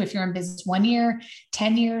that's true if you're in business 1 year,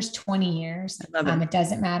 10 years, 20 years. It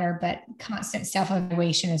doesn't matter, but constant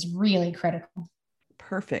self-evaluation is really critical.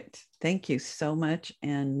 Perfect. Thank you so much.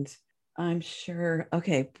 And I'm sure.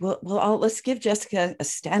 Okay. Well, let's give Jessica a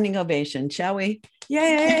standing ovation, shall we?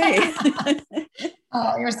 Yay.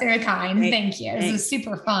 Oh, you're so kind. Thank you. This is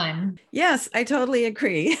super fun. Yes, I totally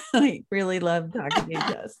agree. I really love talking to you,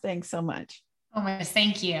 Jess. Thanks so much. Oh my goodness.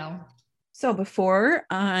 Thank you. So before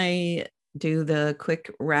I do the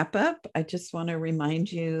quick wrap up, I just want to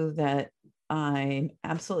remind you that I'm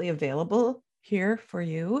absolutely available here for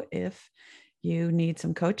you if you need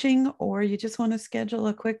some coaching or you just want to schedule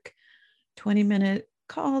a quick 20-minute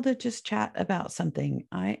call to just chat about something.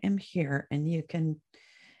 I am here, and you can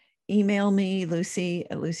email me,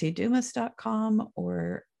 lucy@lucydumas.com,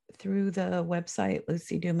 or through the website,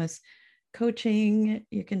 Lucy Dumas Coaching.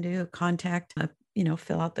 You can do contact,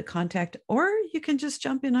 fill out the contact, or you can just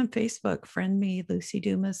jump in on Facebook, friend me, Lucy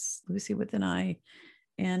Dumas, Lucy with an I.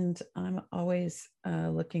 And I'm always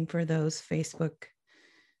looking for those Facebook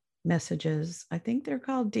messages. I think they're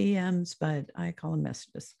called DMs, but I call them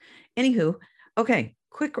messages. Anywho, okay,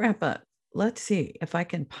 quick wrap up. Let's see if I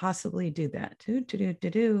can possibly do that.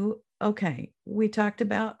 Okay, we talked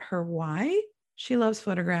about her why. She loves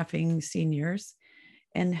photographing seniors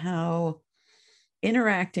and how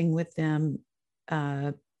interacting with them,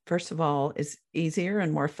 first of all, is easier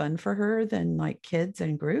and more fun for her than like kids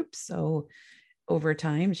and groups. So over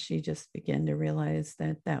time, she just began to realize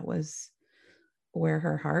that that was where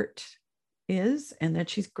her heart is and that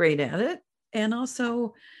she's great at it. And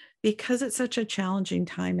also because it's such a challenging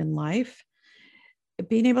time in life,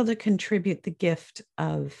 being able to contribute the gift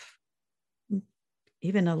of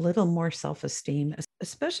even a little more self-esteem,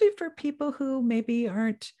 especially for people who maybe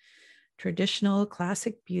aren't traditional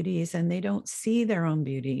classic beauties and they don't see their own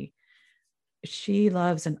beauty. She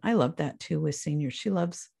loves, and I love that too with seniors, she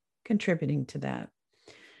loves contributing to that.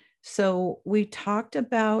 So we talked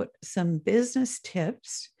about some business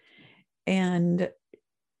tips, and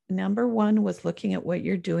number one was looking at what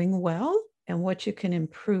you're doing well and what you can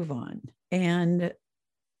improve on, and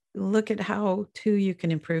look at how too you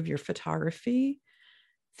can improve your photography.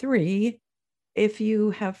 3, if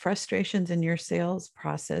you have frustrations in your sales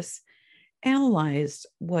process, analyze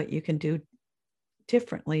what you can do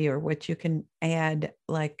differently or what you can add.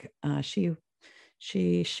 Like she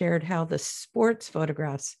shared how the sports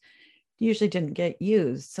photographs usually didn't get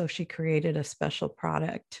used, so she created a special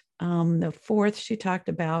product. The 4th, she talked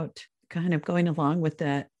about kind of going along with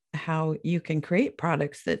that, how you can create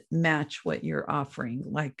products that match what you're offering,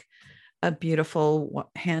 like a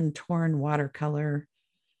beautiful hand-torn watercolor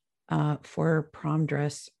for prom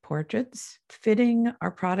dress portraits, fitting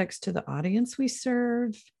our products to the audience we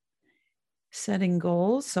serve, setting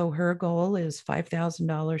goals. So her goal is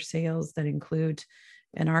 $5,000 sales that include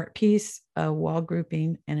an art piece, a wall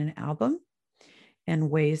grouping, and an album, and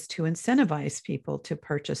ways to incentivize people to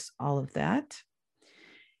purchase all of that.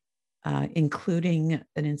 Including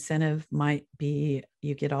an incentive might be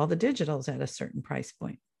you get all the digitals at a certain price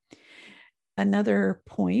point. Another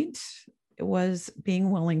point was being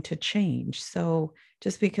willing to change. So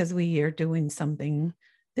just because we are doing something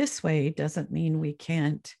this way doesn't mean we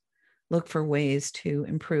can't look for ways to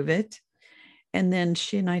improve it. And then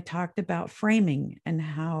she and I talked about framing and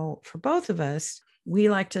how, for both of us, we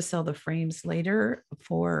like to sell the frames later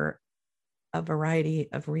for a variety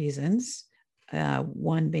of reasons.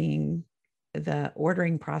 One being the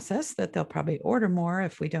ordering process, that they'll probably order more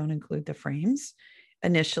if we don't include the frames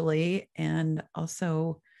initially. And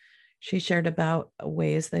also she shared about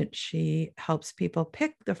ways that she helps people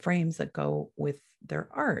pick the frames that go with their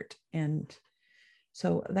art. And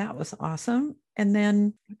so that was awesome. And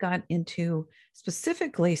then got into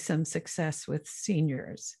specifically some success with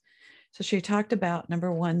seniors. So she talked about,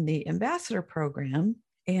 number one, the ambassador program.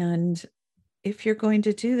 And if you're going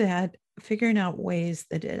to do that, figuring out ways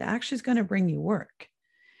that it actually is going to bring you work.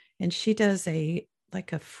 And she does a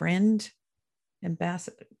friend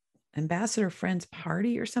ambassador friends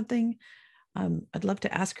party or something. I'd love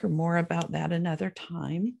to ask her more about that another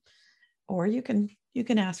time, or you can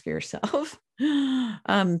ask her yourself.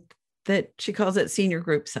 That she calls it senior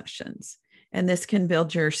group sessions, and this can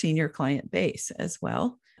build your senior client base as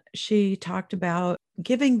well. She talked about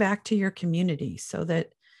giving back to your community so that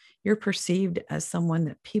you're perceived as someone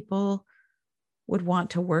that people would want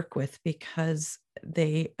to work with because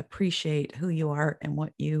they appreciate who you are and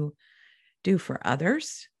what you do for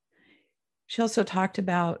others. She also talked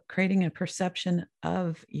about creating a perception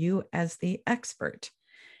of you as the expert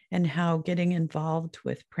and how getting involved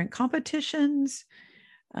with print competitions,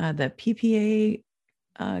 the PPA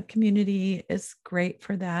community is great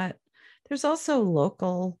for that. There's also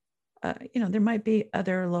local, there might be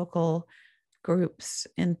other local groups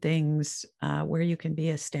and things where you can be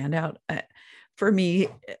a standout. For me,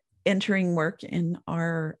 entering work in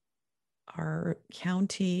our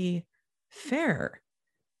county fair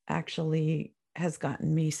actually has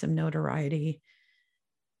gotten me some notoriety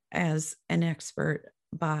as an expert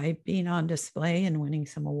by being on display and winning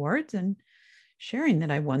some awards and sharing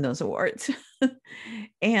that I won those awards.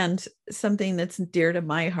 And something that's dear to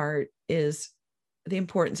my heart is the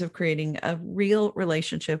importance of creating a real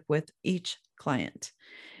relationship with each client,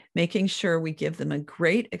 making sure we give them a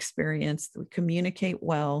great experience, that we communicate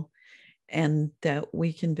well, and that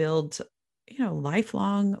we can build,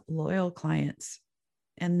 lifelong loyal clients.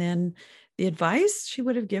 And then the advice she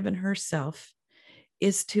would have given herself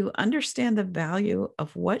is to understand the value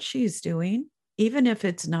of what she's doing, even if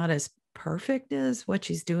it's not as perfect as what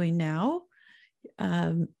she's doing now.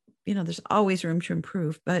 There's always room to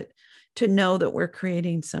improve, but to know that we're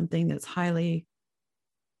creating something that's highly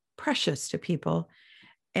precious to people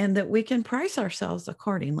and that we can price ourselves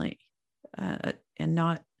accordingly, and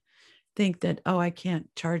not think that, I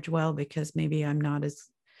can't charge well because maybe I'm not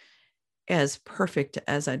as perfect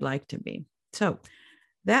as I'd like to be. So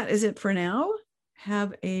that is it for now.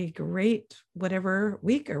 Have a great whatever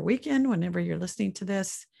week or weekend, whenever you're listening to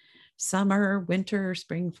this, summer, winter,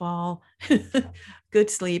 spring, fall, good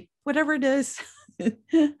sleep, whatever it is.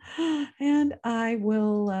 And I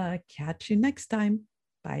will catch you next time.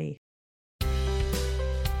 Bye.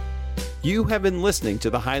 You have been listening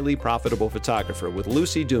to The Highly Profitable Photographer with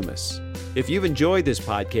Lucy Dumas. If you've enjoyed this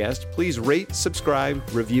podcast, please rate, subscribe,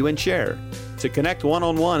 review, and share. To connect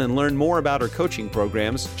one-on-one and learn more about our coaching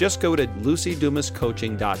programs, just go to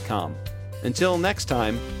lucydumascoaching.com. Until next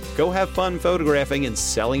time, go have fun photographing and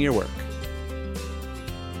selling your work.